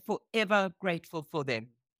I am forever grateful for them.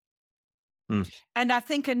 Hmm. And I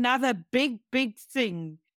think another big, big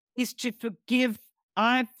thing is to forgive.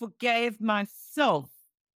 I forgave myself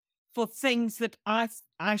for things that I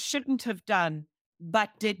I shouldn't have done,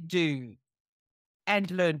 but did do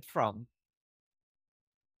and learned from.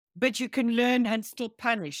 But you can learn and still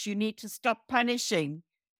punish. You need to stop punishing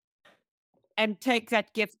and take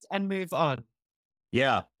that gift and move on.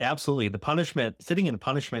 Yeah, absolutely. The punishment, sitting in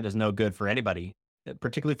punishment is no good for anybody,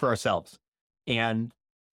 particularly for ourselves. And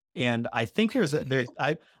I think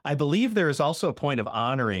I believe there is also a point of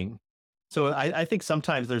honoring. So I think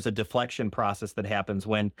sometimes there's a deflection process that happens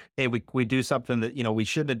when, hey, we do something that, we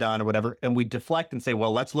shouldn't have done or whatever, and we deflect and say,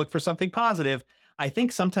 well, let's look for something positive. I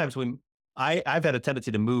think sometimes I've had a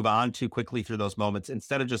tendency to move on too quickly through those moments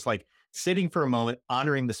instead of just like sitting for a moment,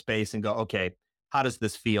 honoring the space and go, okay, how does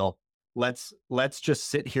this feel? Let's just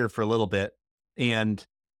sit here for a little bit and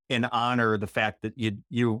honor the fact that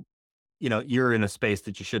you're in a space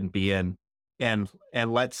that you shouldn't be in, and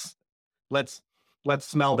let's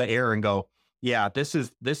smell the air and go, yeah, this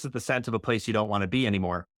is the scent of a place you don't want to be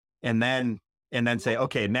anymore. And then say,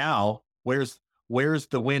 okay, now where's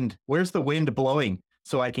the wind? Where's the wind blowing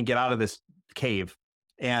so I can get out of this cave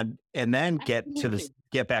and then get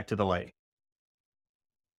back to the light.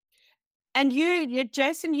 And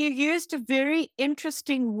Jason, you used a very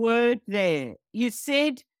interesting word there. You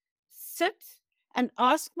said, sit and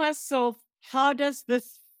ask myself, how does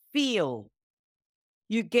this feel?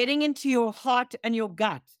 You're getting into your heart and your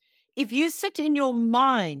gut. If you sit in your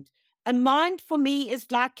mind, a mind for me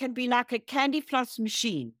can be like a candy floss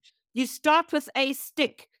machine. You start with a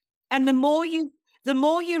stick, and the more you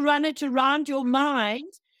run it around your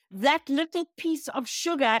mind, that little piece of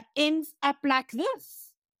sugar ends up like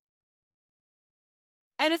this.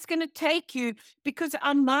 And it's going to take you, because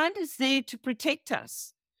our mind is there to protect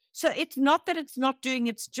us. So it's not that it's not doing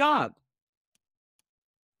its job,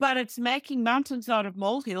 but it's making mountains out of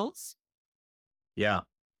molehills. Yeah.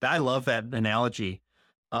 I love that analogy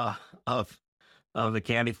of the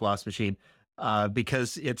candy floss machine,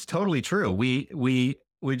 because it's totally true. We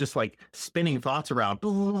just like spinning thoughts around,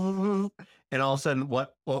 and all of a sudden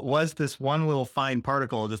what was this one little fine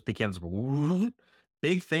particle just becomes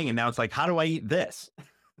big thing. And now it's like, how do I eat this?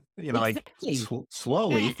 Exactly. Like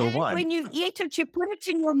slowly for one. When you eat it, you put it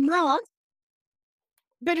in your mouth.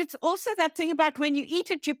 But it's also that thing about when you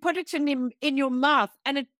eat it, you put it in your mouth,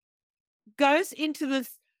 and it goes into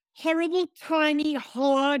this horrible, tiny,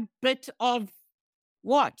 hard bit of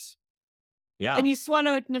what? Yeah. And you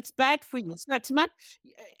swallow it, and it's bad for you. So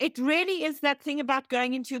it really is that thing about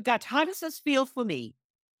going into your gut. How does this feel for me?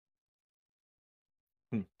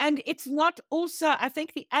 And it's not also, I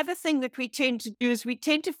think the other thing that we tend to do is we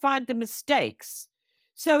tend to find the mistakes.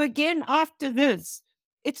 So again, after this,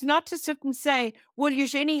 it's not to sit and say, well,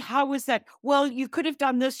 Eugenie, how was that? Well, you could have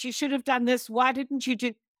done this. You should have done this. Why didn't you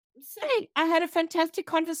do? Say, I had a fantastic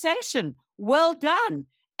conversation. Well done.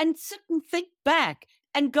 And sit and think back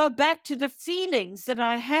and go back to the feelings that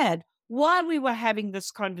I had while we were having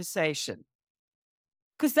this conversation.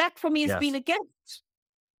 Because that for me has been a gift.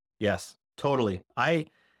 Yes, totally.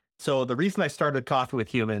 So the reason I started Coffee with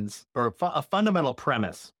Humans, or a fundamental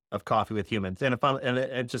premise of Coffee with Humans, and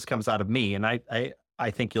it just comes out of me, and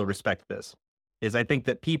I think you'll respect this, is I think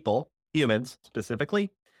that humans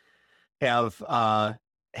specifically, have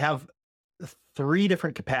 3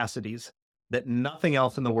 different capacities that nothing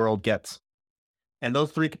else in the world gets. And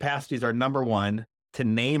those 3 capacities are, number 1, to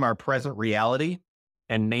name our present reality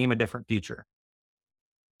and name a different future.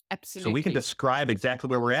 Absolutely. So we can describe exactly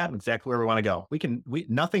where we're at and exactly where we want to go.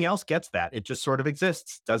 Nothing else gets that. It just sort of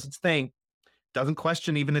exists, does its thing, doesn't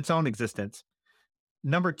question even its own existence.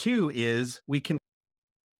 Number 2 is we can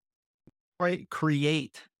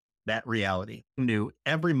create that reality new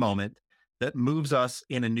every moment that moves us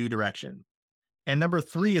in a new direction. And number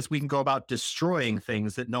 3 is we can go about destroying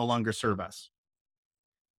things that no longer serve us.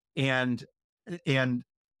 And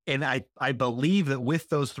I believe that with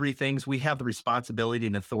those 3 things, we have the responsibility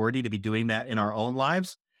and authority to be doing that in our own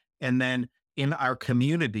lives. And then in our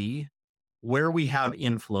community, where we have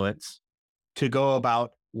influence, to go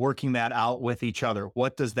about working that out with each other.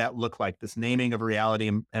 What does that look like? This naming of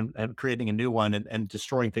reality and creating a new one and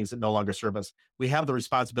destroying things that no longer serve us. We have the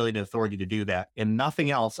responsibility and authority to do that. And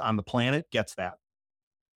nothing else on the planet gets that.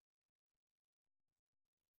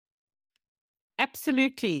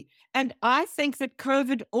 Absolutely. And I think that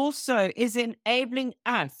COVID also is enabling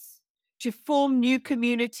us to form new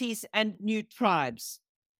communities and new tribes.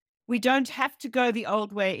 We don't have to go the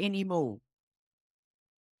old way anymore.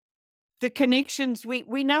 The connections we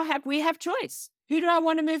now have, we have choice. Who do I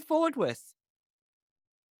want to move forward with?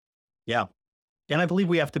 Yeah. And I believe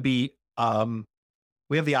we have to be,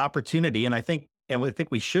 we have the opportunity, and I think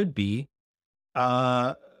we should be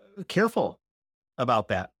careful about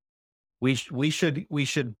that. We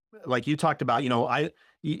should, like you talked about,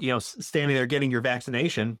 standing there getting your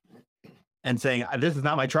vaccination and saying, this is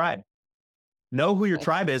not my tribe. Know who your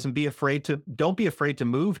tribe is and don't be afraid to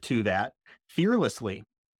move to that fearlessly,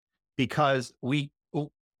 because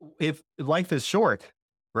if life is short,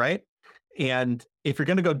 right? And if you're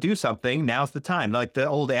going to go do something, now's the time. Like the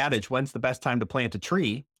old adage, when's the best time to plant a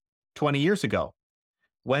tree? 20 years ago.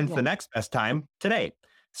 When's the next best time? Today.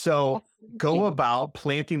 So go about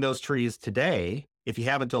planting those trees today, if you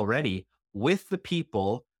haven't already, with the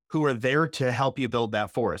people who are there to help you build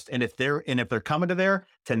that forest. And if they're coming to there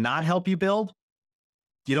to not help you build,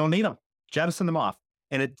 you don't need them. Jettison them off.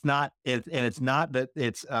 And it's not that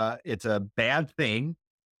it's a bad thing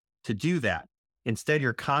to do that. Instead,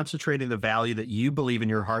 you're concentrating the value that you believe in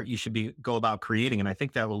your heart you should go about creating. And I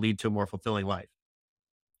think that will lead to a more fulfilling life.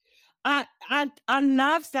 I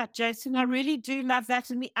love that, Jason. I really do love that.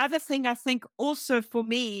 And the other thing I think also for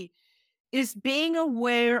me is being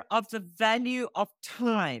aware of the value of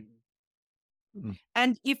time. Mm.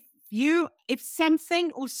 And if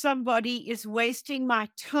something or somebody is wasting my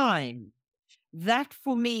time, that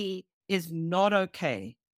for me is not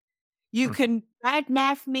okay. You can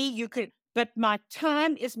badmouth me, but my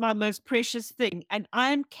time is my most precious thing. And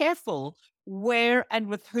I am careful where and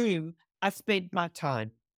with whom I spend my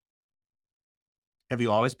time. Have you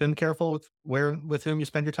always been careful with whom you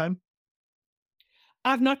spend your time?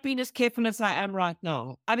 I've not been as careful as I am right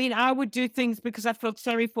now. I mean, I would do things because I felt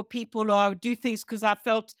sorry for people, or I would do things because I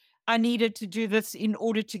felt I needed to do this in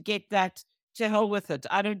order to get that. To hell with it.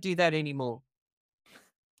 I don't do that anymore.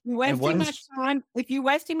 Wasting my time. If you're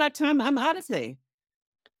wasting my time, I'm out of there.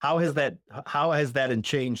 How has that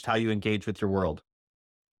changed how you engage with your world?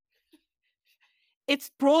 It's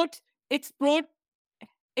brought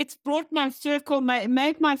my circle,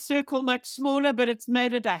 made my circle much smaller, but it's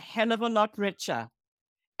made it a hell of a lot richer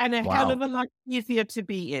and a hell of a lot easier to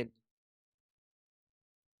be in.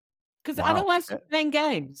 Because otherwise you're playing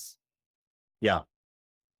games. Yeah.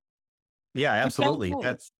 Yeah, absolutely.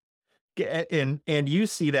 And you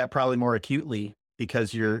see that probably more acutely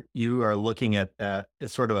because you are looking at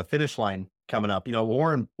sort of a finish line coming up.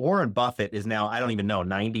 Warren Buffett is now, I don't even know,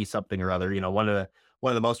 90 something or other, one of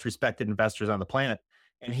the most respected investors on the planet.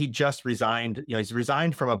 And he just resigned, he's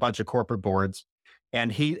resigned from a bunch of corporate boards.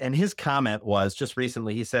 And his comment was just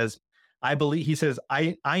recently, he says,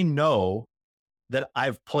 I know that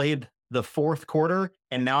I've played the fourth quarter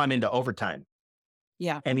and now I'm into overtime.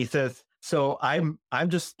 Yeah. And he says, so I'm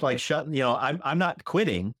just like shutting, I'm not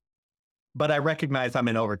quitting, but I recognize I'm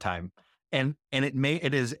in overtime. And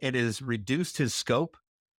it is reduced his scope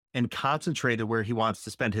and concentrated where he wants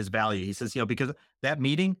to spend his value. He says, because that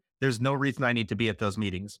meeting, there's no reason I need to be at those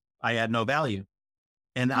meetings. I add no value.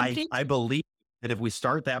 And I believe that if we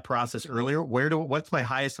start that process earlier, what's my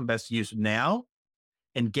highest and best use now,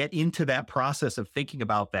 and get into that process of thinking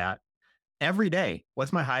about that every day,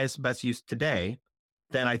 what's my highest and best use today,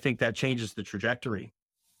 then I think that changes the trajectory.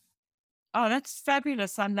 Oh, that's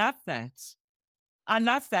fabulous. I love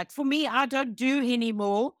that. For me, I don't do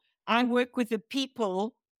anymore. I work with the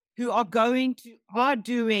people who are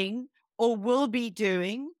doing or will be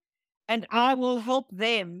doing, and I will help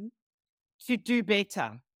them to do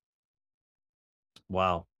better.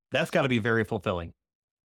 Wow. That's got to be very fulfilling.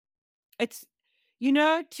 It's,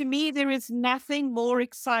 to me, there is nothing more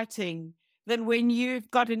exciting than when you've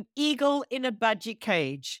got an eagle in a budgie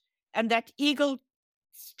cage and that eagle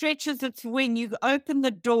stretches its wing. You open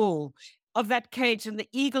the door of that cage and the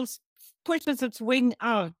eagle pushes its wing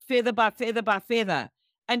out feather by feather by feather.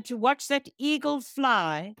 And to watch that eagle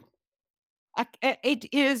fly, it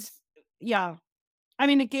is, yeah. I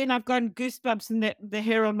mean, again, I've gotten goosebumps and the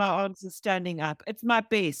hair on my arms is standing up. It's my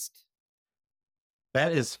best.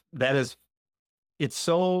 It's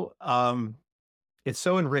so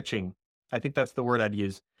enriching. I think that's the word I'd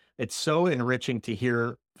use. It's so enriching to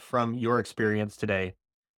hear from your experience today.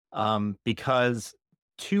 Because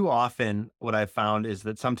too often what I've found is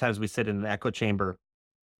that sometimes we sit in an echo chamber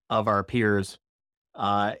of our peers,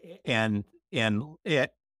 and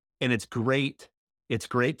it's great. It's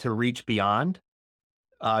great to reach beyond,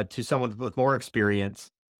 to someone with more experience,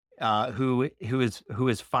 who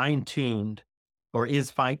is fine tuned or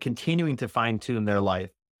is continuing to fine tune their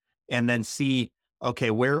life, and then see,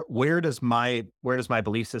 okay, where does my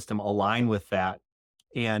belief system align with that?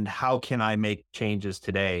 And how can I make changes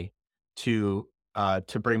today to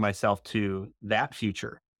bring myself to that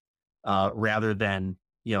future, rather than,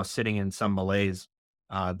 sitting in some malaise,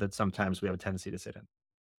 that sometimes we have a tendency to sit in.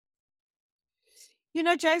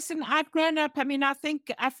 Jason, I've grown up. I mean, I've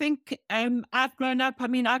grown up. I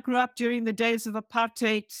mean, I grew up during the days of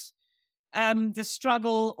apartheid. the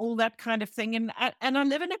struggle, all that kind of thing. And I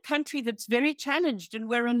live in a country that's very challenged and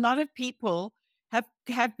where a lot of people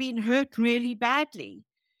have been hurt really badly.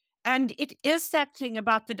 And it is that thing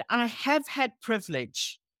about that I have had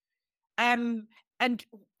privilege. And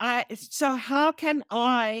so how can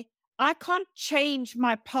I can't change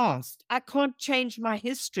my past. I can't change my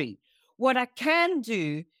history. What I can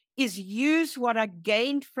do is use what I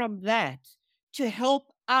gained from that to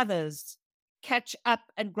help others catch up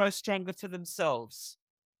and grow stronger for themselves.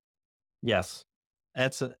 Yes.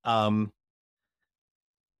 That's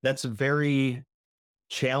very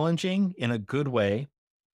challenging in a good way.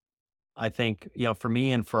 I think, for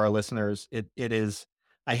me and for our listeners, it is,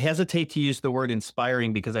 I hesitate to use the word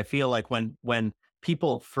inspiring because I feel like when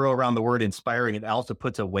people throw around the word inspiring, it also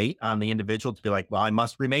puts a weight on the individual to be like, well, I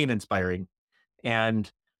must remain inspiring.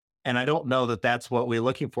 And I don't know that that's what we're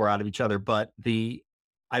looking for out of each other, but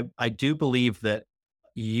I do believe that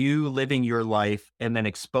you living your life and then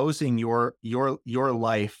exposing your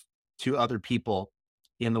life to other people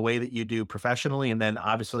in the way that you do professionally, and then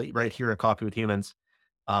obviously right here at Coffee with Humans,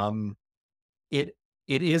 um, it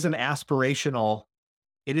is an aspirational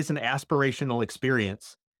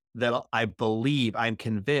experience that I'm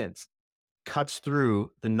convinced cuts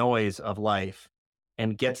through the noise of life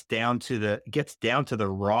and gets down to the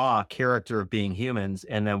raw character of being humans.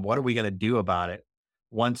 And then what are we going to do about it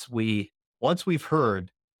once we've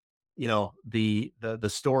heard, the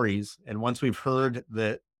stories, and once we've heard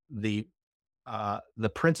the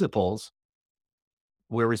principles,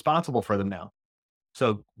 we're responsible for them now.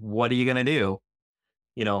 So what are you going to do?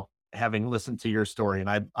 Having listened to your story, and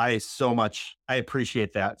I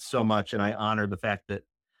appreciate that so much, and I honor the fact that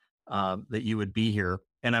that you would be here,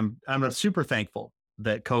 and I'm super thankful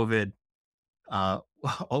that COVID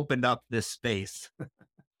opened up this space,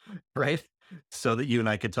 right, so that you and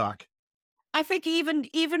I could talk. I think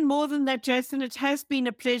even more than that, Jason, it has been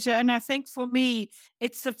a pleasure. And I think for me,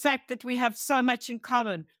 it's the fact that we have so much in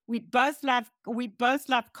common. We both love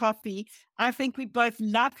coffee. I think we both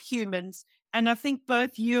love humans. And I think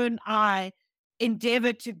both you and I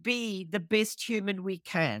endeavor to be the best human we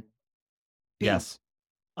can be. Yes.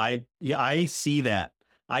 I see that.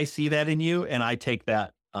 I see that in you, and I take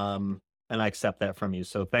that and I accept that from you.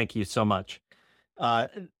 So thank you so much.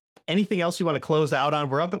 Anything else you want to close out on?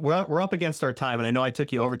 We're up against our time, and I know I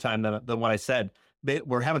took you over time than what I said, but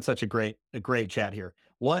we're having such a great chat here.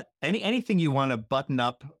 Anything you want to button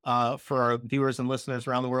up for our viewers and listeners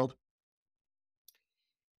around the world?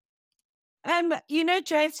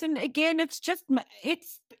 Jason, again, it's just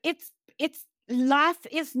it's life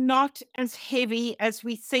is not as heavy as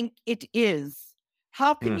we think it is.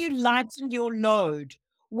 How can you lighten your load?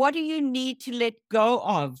 What do you need to let go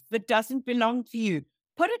of that doesn't belong to you?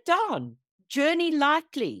 Put it down. Journey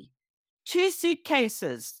lightly. Two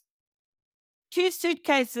suitcases,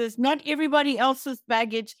 not everybody else's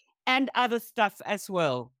baggage, and other stuff as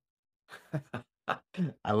well.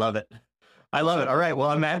 I love it. All right. Well,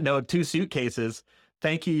 on that note, 2 suitcases.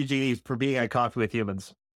 Thank you, Eugenie, for being on Coffee with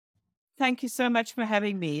Humans. Thank you so much for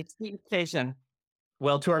having me. It's been a pleasure.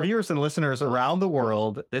 Well, to our viewers and listeners around the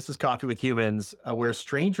world, this is Coffee with Humans, where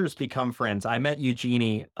strangers become friends. I met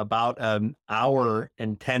Eugenie about an hour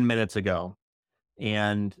and 10 minutes ago.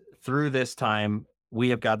 And through this time, we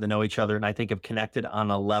have gotten to know each other, and I think have connected on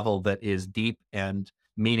a level that is deep and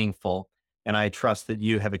meaningful. And I trust that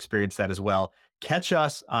you have experienced that as well. Catch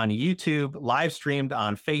us on YouTube, live streamed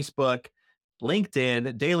on Facebook,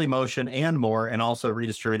 LinkedIn, Daily Motion, and more, and also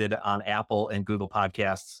redistributed on Apple and Google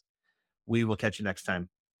Podcasts. We will catch you next time.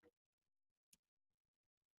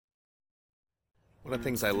 One of the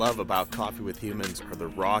things I love about Coffee with Humans are the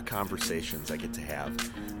raw conversations I get to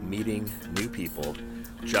have, meeting new people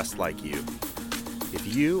just like you.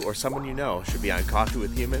 If you or someone you know should be on Coffee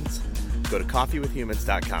with Humans, go to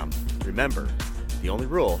coffeewithhumans.com. Remember, the only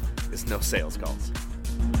rule is no sales calls.